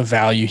ounce of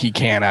value he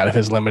can out of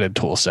his limited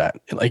tool set.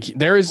 Like he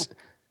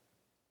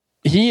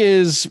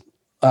is,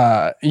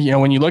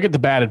 when you look at the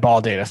batted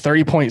ball data,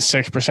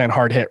 30.6%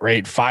 hard hit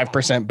rate,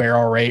 5%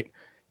 barrel rate,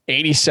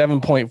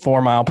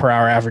 87.4 mile per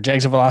hour average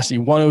exit velocity,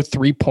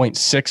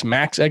 103.6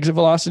 max exit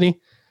velocity.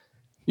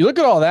 You look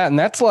at all that, and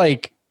that's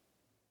like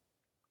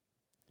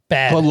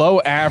bad, below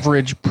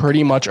average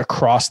pretty much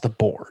across the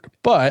board.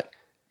 But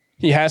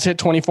he has hit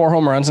 24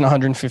 home runs in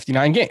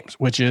 159 games,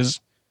 which is,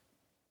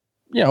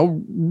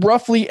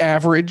 roughly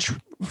average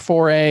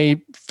for a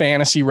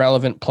fantasy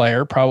relevant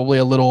player, probably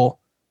a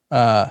little,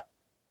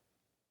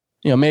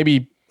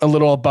 maybe a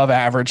little above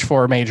average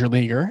for a major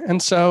leaguer.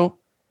 And so,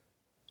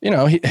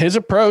 his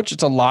approach,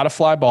 it's a lot of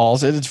fly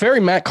balls. It's very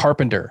Matt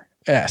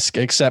Carpenter-esque,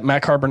 except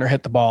Matt Carpenter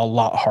hit the ball a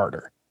lot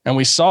harder. And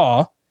we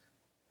saw,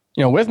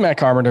 with Matt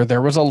Carpenter,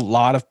 there was a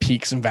lot of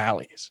peaks and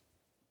valleys.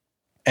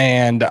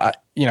 And,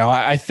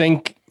 I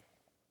think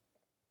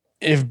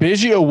if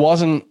Biggio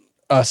wasn't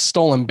a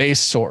stolen base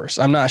source,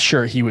 I'm not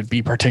sure he would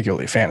be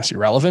particularly fantasy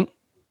relevant.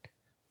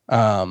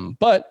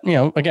 But,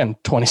 again,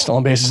 20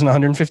 stolen bases in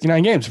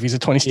 159 games. If he's a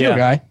 20 steal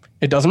guy,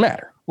 it doesn't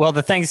matter. Well,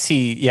 the things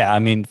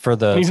for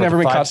the never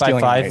been caught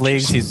stealing 5x5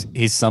 leagues,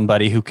 he's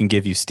somebody who can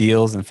give you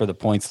steals, and for the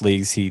points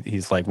leagues,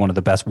 he's like one of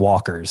the best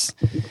walkers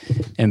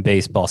in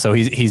baseball. So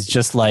he's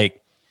just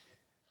like,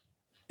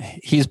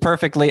 he's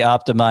perfectly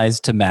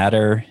optimized to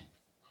matter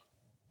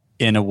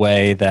in a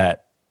way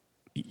that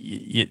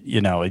you'd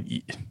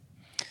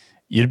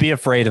be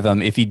afraid of him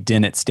if he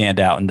didn't stand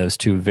out in those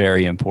two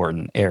very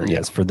important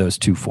areas for those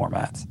two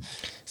formats.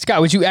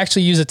 Scott, would you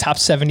actually use a top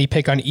 70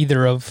 pick on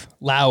either of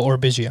Lau or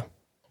Biggio?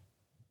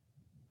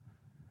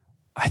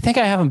 I think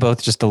I have them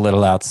both just a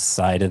little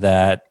outside of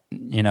that.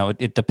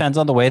 It depends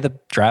on the way the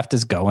draft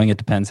is going. It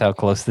depends how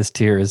close this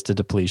tier is to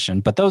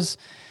depletion. But those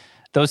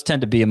those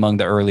tend to be among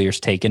the earlier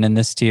taken in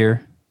this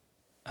tier.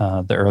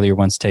 The earlier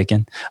ones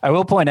taken. I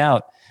will point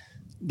out,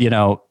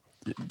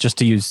 just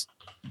to use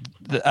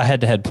a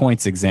head-to-head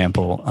points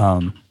example,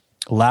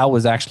 Lau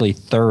was actually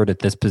third at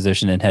this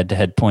position in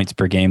head-to-head points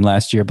per game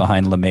last year,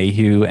 behind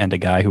LeMahieu and a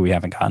guy who we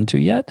haven't gotten to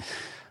yet.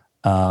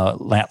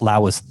 Lau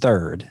was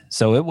third,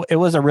 so it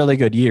was a really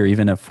good year,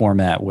 even in a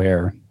format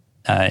where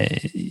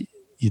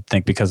you'd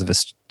think because of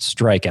his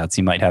strikeouts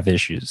he might have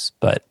issues,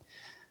 but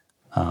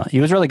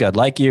he was really good.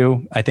 Like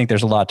you, I think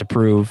there's a lot to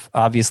prove.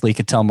 Obviously,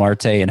 Ketel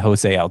Marte and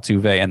Jose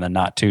Altuve and the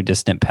not too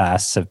distant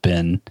past have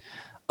been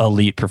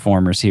elite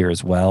performers here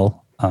as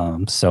well.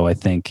 So I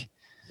think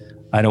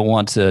I don't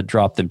want to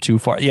drop them too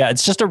far. Yeah,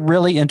 it's just a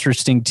really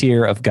interesting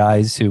tier of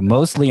guys who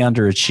mostly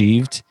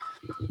underachieved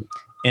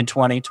in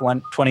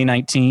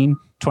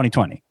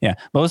 2020. Yeah,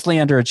 mostly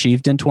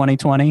underachieved in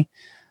 2020.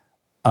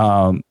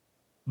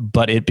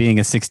 But it being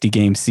a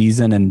 60-game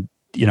season, and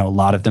a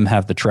lot of them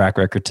have the track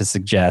record to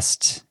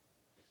suggest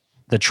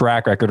the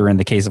track record, or in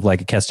the case of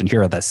like a Keston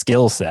Hiura, that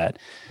skill set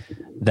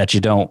that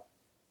you don't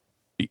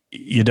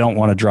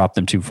want to drop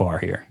them too far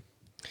here.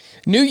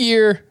 New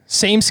year,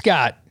 same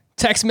Scott.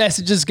 Text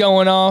messages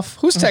going off.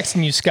 Who's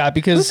texting you, Scott?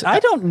 Because I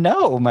don't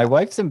know. My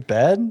wife's in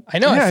bed. I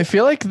know. Yeah, I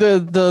feel like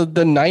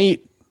the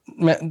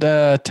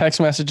text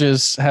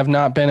messages have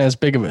not been as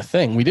big of a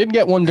thing. We did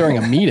get one during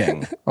a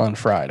meeting on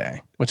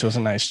Friday, which was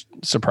a nice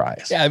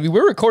surprise. Yeah, I mean,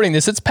 we're recording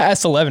this. It's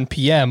past 11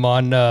 p.m.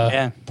 on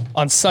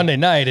Sunday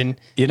night, and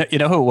you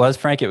know who it was,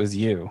 Frank? It was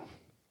you.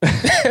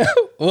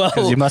 Well,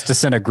 because you must have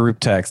sent a group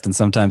text, and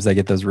sometimes I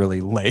get those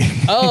really late.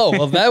 Oh,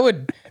 well, that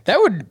would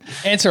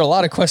answer a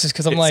lot of questions,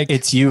 because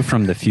it's you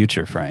from the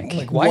future,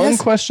 Frank. One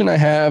question I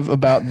have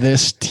about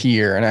this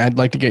tier, and I'd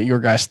like to get your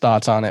guys'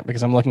 thoughts on it,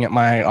 because I'm looking at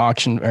my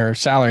auction or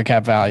salary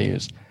cap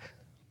values.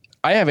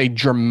 I have a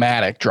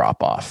dramatic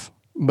drop off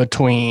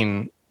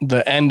between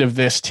the end of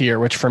this tier,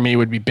 which for me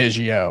would be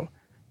Biggio,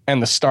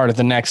 and the start of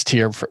the next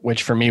tier,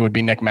 which for me would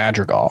be Nick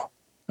Madrigal.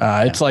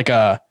 It's like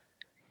a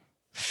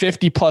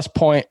 50 plus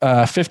spot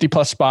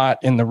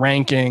in the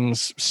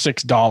rankings,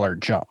 $6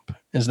 jump.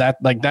 Is that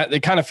like that?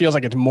 It kind of feels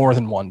like it's more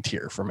than one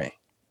tier for me.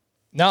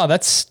 No,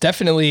 that's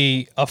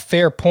definitely a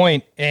fair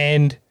point.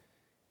 And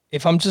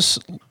if I'm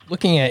just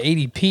looking at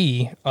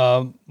ADP,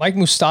 Mike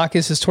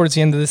Moustakas is towards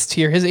the end of this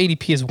tier. His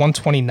ADP is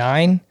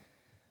 129.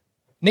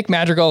 Nick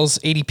Madrigal's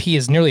ADP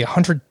is nearly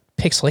 100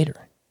 picks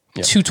later,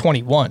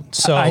 221.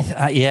 So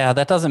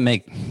that doesn't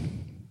make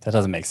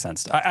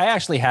sense. I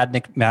actually had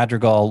Nick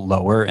Madrigal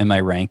lower in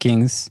my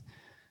rankings.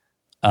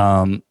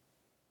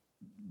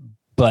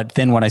 But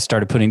then when I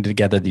started putting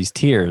together these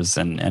tiers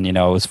and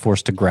I was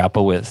forced to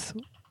grapple with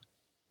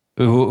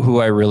who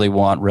I really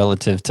want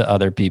relative to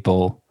other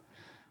people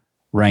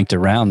ranked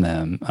around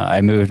them,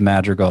 I moved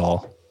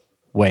Madrigal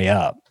way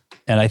up.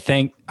 And I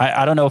think,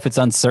 I don't know if it's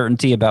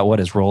uncertainty about what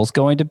his role is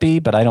going to be,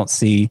 but I don't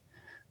see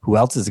who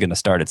else is going to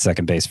start at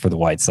second base for the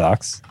White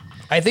Sox.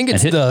 I think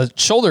it's the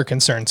shoulder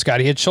concern,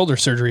 Scott. He had shoulder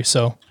surgery,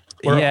 so.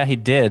 Yeah, he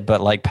did,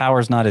 but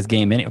power's not his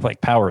game.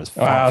 Power is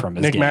far from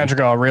his game. Nick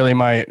Madrigal really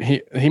might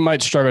he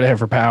might struggle to hit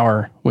for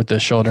power with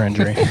this shoulder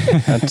injury.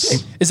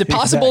 Is it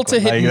possible to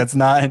hit?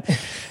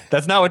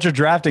 That's not what you're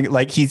drafting.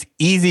 He's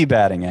easy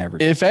batting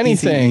average. If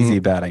anything, easy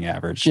batting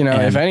average.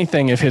 If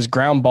anything, if his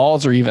ground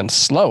balls are even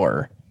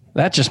slower,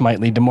 that just might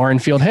lead to more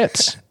infield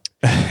hits.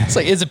 It's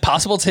is it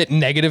possible to hit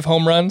negative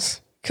home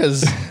runs?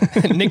 Because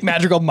Nick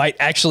Madrigal might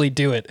actually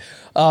do it.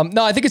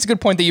 No, I think it's a good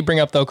point that you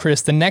bring up, though,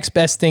 Chris. The next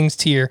best things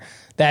tier,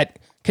 that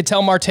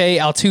Ketel Marte,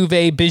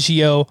 Altuve,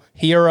 Biggio,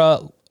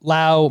 Hiura,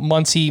 Lau,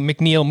 Muncy,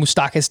 McNeil,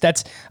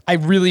 Moustakas, I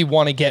really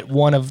want to get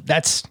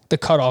that's the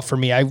cutoff for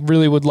me. I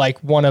really would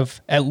like one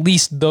of at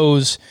least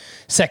those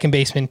second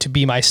basemen to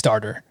be my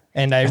starter.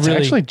 And it's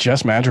actually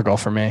just Madrigal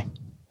for me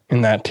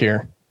in that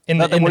tier. In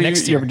the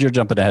next tier. You're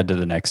jumping ahead to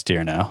the next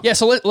tier now. Yeah,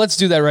 so let's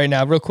do that right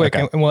now, real quick,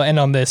 and we'll end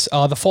on this.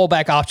 The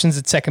fallback options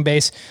at second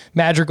base: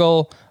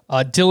 Madrigal,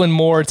 Dylan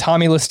Moore,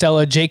 Tommy La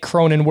Stella, Jake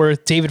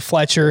Cronenworth, David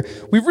Fletcher.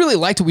 We really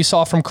liked what we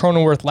saw from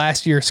Cronenworth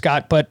last year,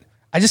 Scott, but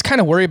I just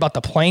kind of worry about the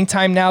playing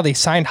time now. They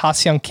signed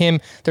Ha-Seong Kim.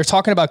 They're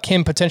talking about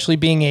Kim potentially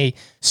being a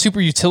super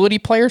utility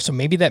player, so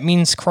maybe that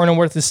means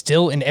Cronenworth is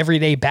still an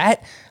everyday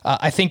bat.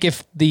 I think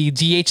if the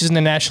DH is in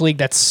the National League,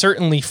 that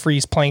certainly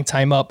frees playing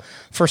time up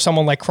for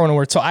someone like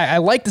Cronenworth. So I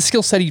like the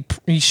skill set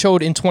he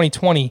showed in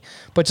 2020,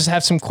 but just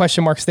have some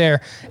question marks there.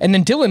 And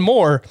then Dylan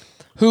Moore,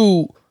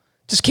 who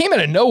just came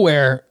out of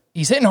nowhere.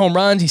 He's hitting home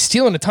runs. He's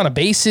stealing a ton of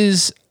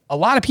bases. A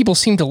lot of people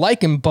seem to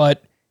like him,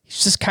 but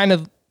he's just kind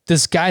of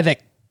this guy that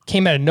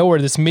came out of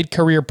nowhere, this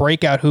mid-career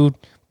breakout who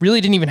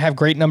really didn't even have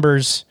great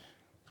numbers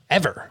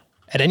ever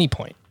at any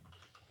point.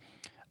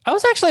 I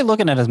was actually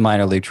looking at his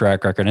minor league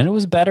track record, and it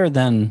was better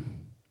than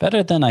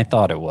I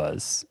thought it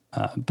was.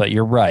 But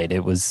you're right.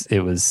 It was he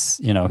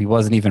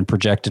wasn't even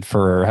projected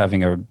for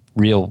having a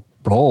real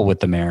role with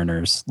the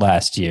Mariners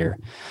last year.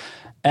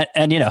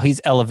 And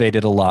he's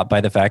elevated a lot by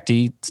the fact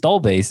he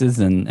stole bases,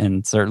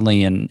 and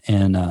certainly in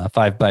a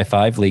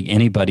 5x5 league,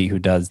 anybody who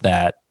does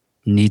that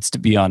needs to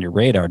be on your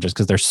radar just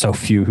because there's so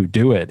few who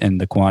do it in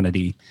a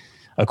quantity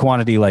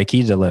like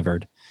he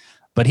delivered.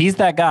 But he's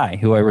that guy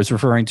who I was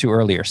referring to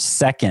earlier,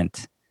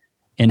 second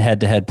in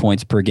head-to-head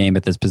points per game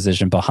at this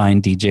position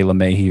behind DJ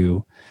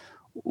LeMahieu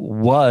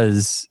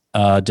was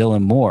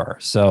Dylan Moore.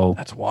 So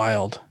that's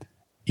wild.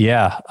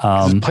 Yeah.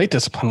 His plate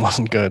discipline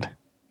wasn't good.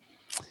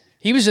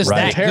 He was just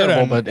that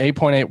terrible, good. But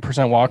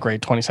 8.8% walk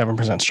rate, 27%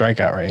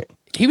 strikeout rate.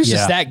 He was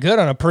just that good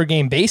on a per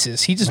game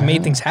basis. He just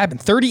made things happen.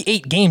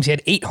 38 games, he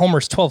had 8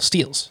 homers, 12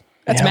 steals.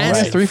 That's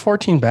massive. Right.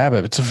 314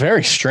 BABIP. It's a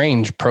very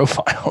strange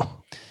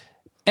profile.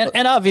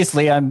 And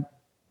obviously, I'm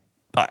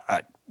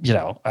not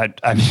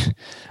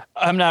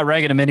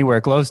ranking him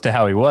anywhere close to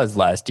how he was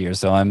last year,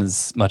 so I'm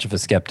as much of a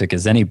skeptic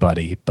as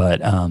anybody. But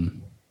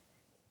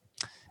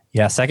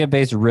second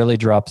base really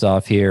drops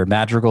off here.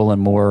 Madrigal and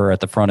Moore are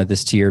at the front of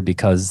this tier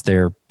because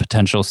they're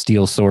potential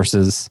steal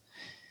sources.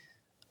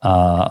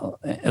 LaStella,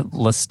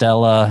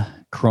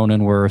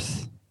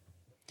 Cronenworth,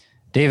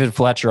 David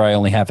Fletcher I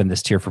only have in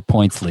this tier for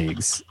points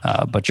leagues,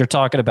 but you're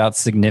talking about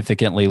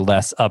significantly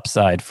less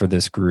upside for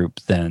this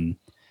group than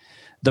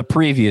the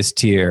previous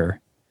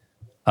tier,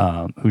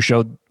 who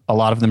showed a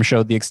lot of them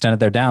showed the extent of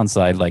their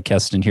downside, like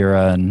Keston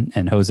Hiura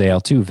and Jose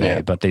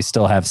Altuve, but they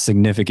still have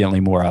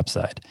significantly more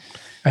upside.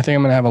 I think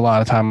I'm going to have a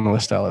lot of time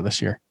with LaStella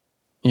this year,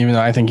 even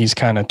though I think he's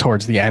kind of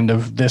towards the end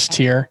of this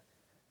tier.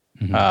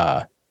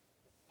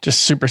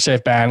 Just super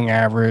safe batting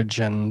average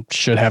and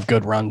should have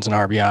good runs and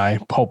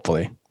RBI,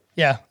 hopefully.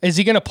 Yeah. Is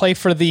he going to play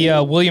for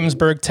the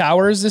Williamsburg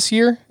Towers this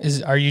year?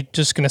 Are you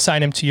just going to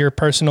sign him to your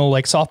personal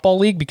softball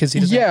league because he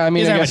doesn't? Yeah, I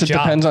mean, I guess it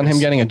depends on him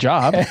getting a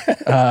job.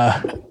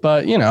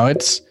 But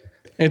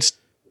it's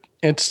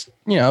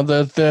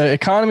the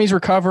economy's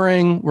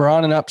recovering. We're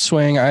on an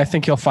upswing. I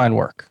think he'll find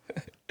work.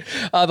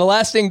 The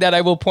last thing that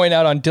I will point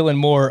out on Dylan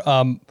Moore,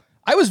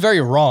 I was very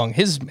wrong.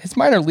 His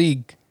minor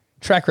league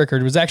track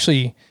record was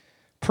actually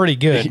pretty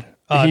good.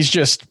 He's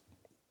just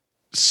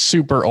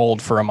super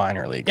old for a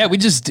minor league. Yeah,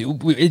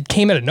 it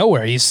came out of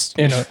nowhere. He's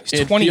 28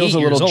 it feels a years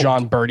little old.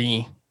 John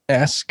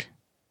Birdie-esque.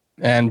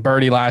 And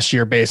Birdie last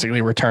year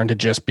basically returned to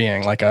just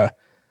being like a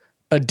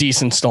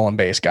decent stolen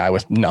base guy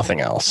with nothing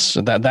else.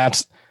 So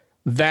that's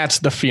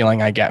the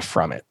feeling I get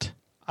from it.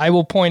 I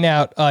will point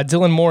out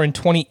Dylan Moore in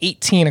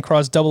 2018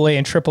 across AA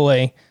and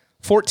AAA,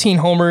 14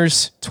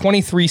 homers,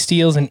 23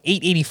 steals, and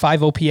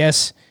 885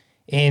 OPS.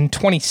 In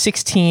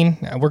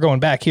 2016, we're going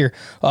back here,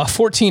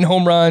 14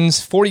 home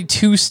runs,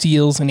 42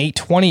 steals, and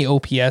 820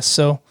 OPS.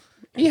 So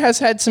he has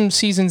had some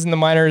seasons in the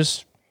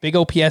minors, big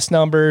OPS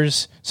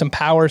numbers, some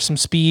power, some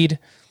speed.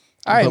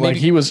 All right, but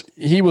he was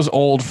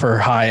old for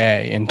high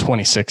A in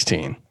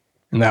 2016,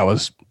 and that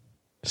was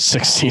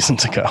 6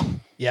 seasons ago.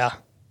 Yeah.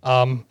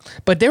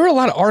 But there were a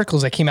lot of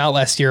articles that came out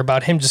last year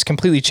about him just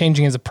completely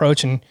changing his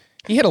approach, and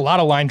he hit a lot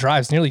of line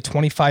drives, nearly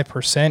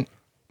 25%.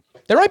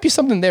 There might be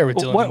something there with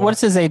Dylan Moore. What's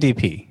his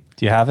ADP?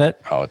 Do you have it?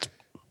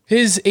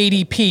 His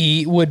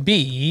ADP would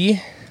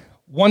be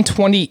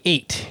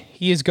 128.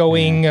 He is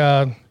going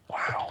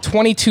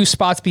 22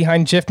 spots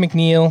behind Jeff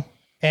McNeil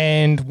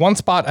and 1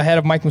 spot ahead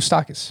of Mike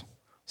Moustakas.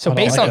 So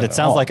based on it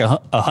sounds like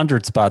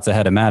 100 spots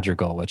ahead of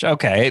Madrigal, which if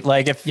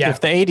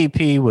the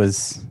ADP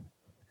was,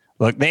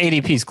 look, the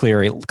ADP is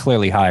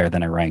clearly higher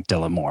than I ranked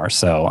Dylan Moore.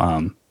 So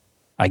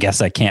I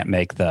guess I can't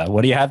make the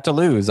what do you have to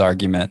lose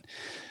argument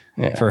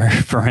for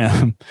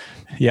him.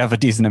 You have a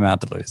decent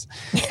amount to lose.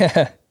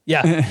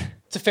 Yeah,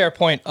 it's a fair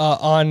point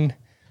on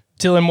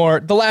Dylan Moore.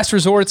 The last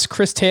resorts,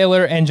 Chris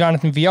Taylor and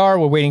Jonathan VR,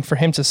 were waiting for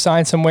him to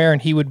sign somewhere,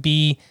 and he would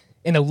be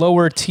in a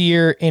lower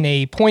tier in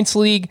a points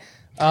league.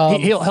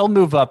 He'll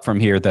move up from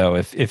here, though,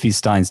 if he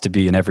signs to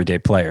be an everyday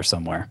player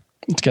somewhere.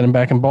 Let's get him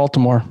back in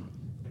Baltimore.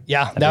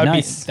 Yeah,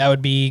 that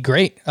would be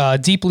great.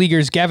 Deep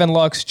leaguers, Gavin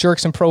Lux,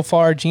 Jerkson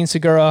Profar, Gene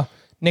Segura,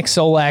 Nick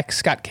Solak,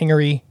 Scott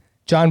Kingery,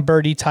 John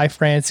Birdie, Ty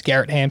France,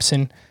 Garrett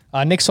Hampson.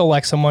 Nick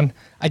Solak, someone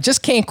I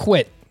just can't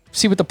quit.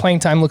 See what the playing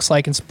time looks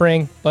like in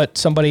spring, but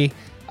somebody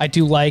I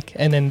do like.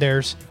 And then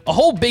there's a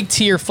whole big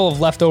tier full of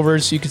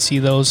leftovers. You can see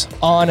those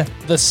on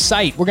the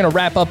site. We're going to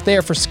wrap up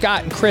there for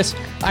Scott and Chris.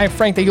 I am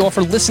Frank. Thank you all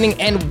for listening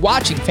and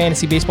watching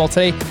Fantasy Baseball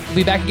today. We'll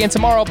be back again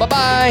tomorrow.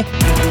 Bye-bye.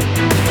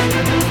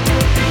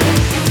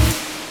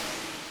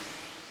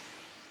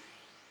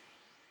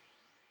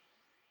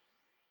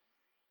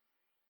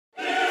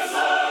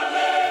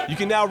 You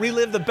can now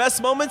relive the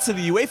best moments of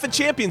the UEFA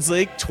Champions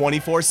League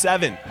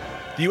 24/7.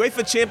 The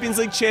UEFA Champions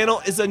League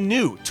channel is a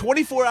new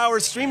 24-hour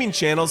streaming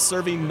channel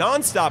serving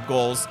non-stop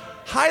goals,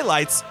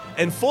 highlights,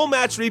 and full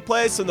match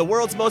replays from the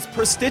world's most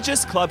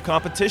prestigious club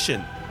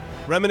competition.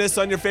 Reminisce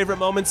on your favorite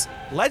moments,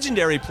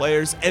 legendary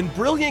players, and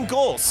brilliant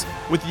goals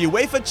with the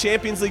UEFA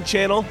Champions League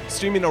channel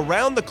streaming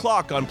around the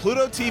clock on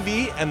Pluto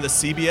TV and the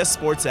CBS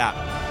Sports app.